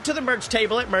 Step up to the merch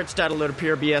table at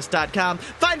merch.ALoadOfPureBS.com.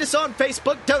 Find us on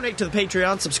Facebook, donate to the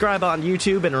Patreon, subscribe on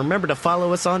YouTube, and remember to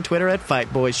follow us on Twitter at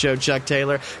Fight Boys Show Chuck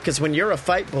Taylor. Because when you're a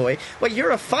fight boy, well,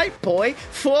 you're a fight boy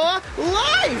for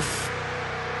life!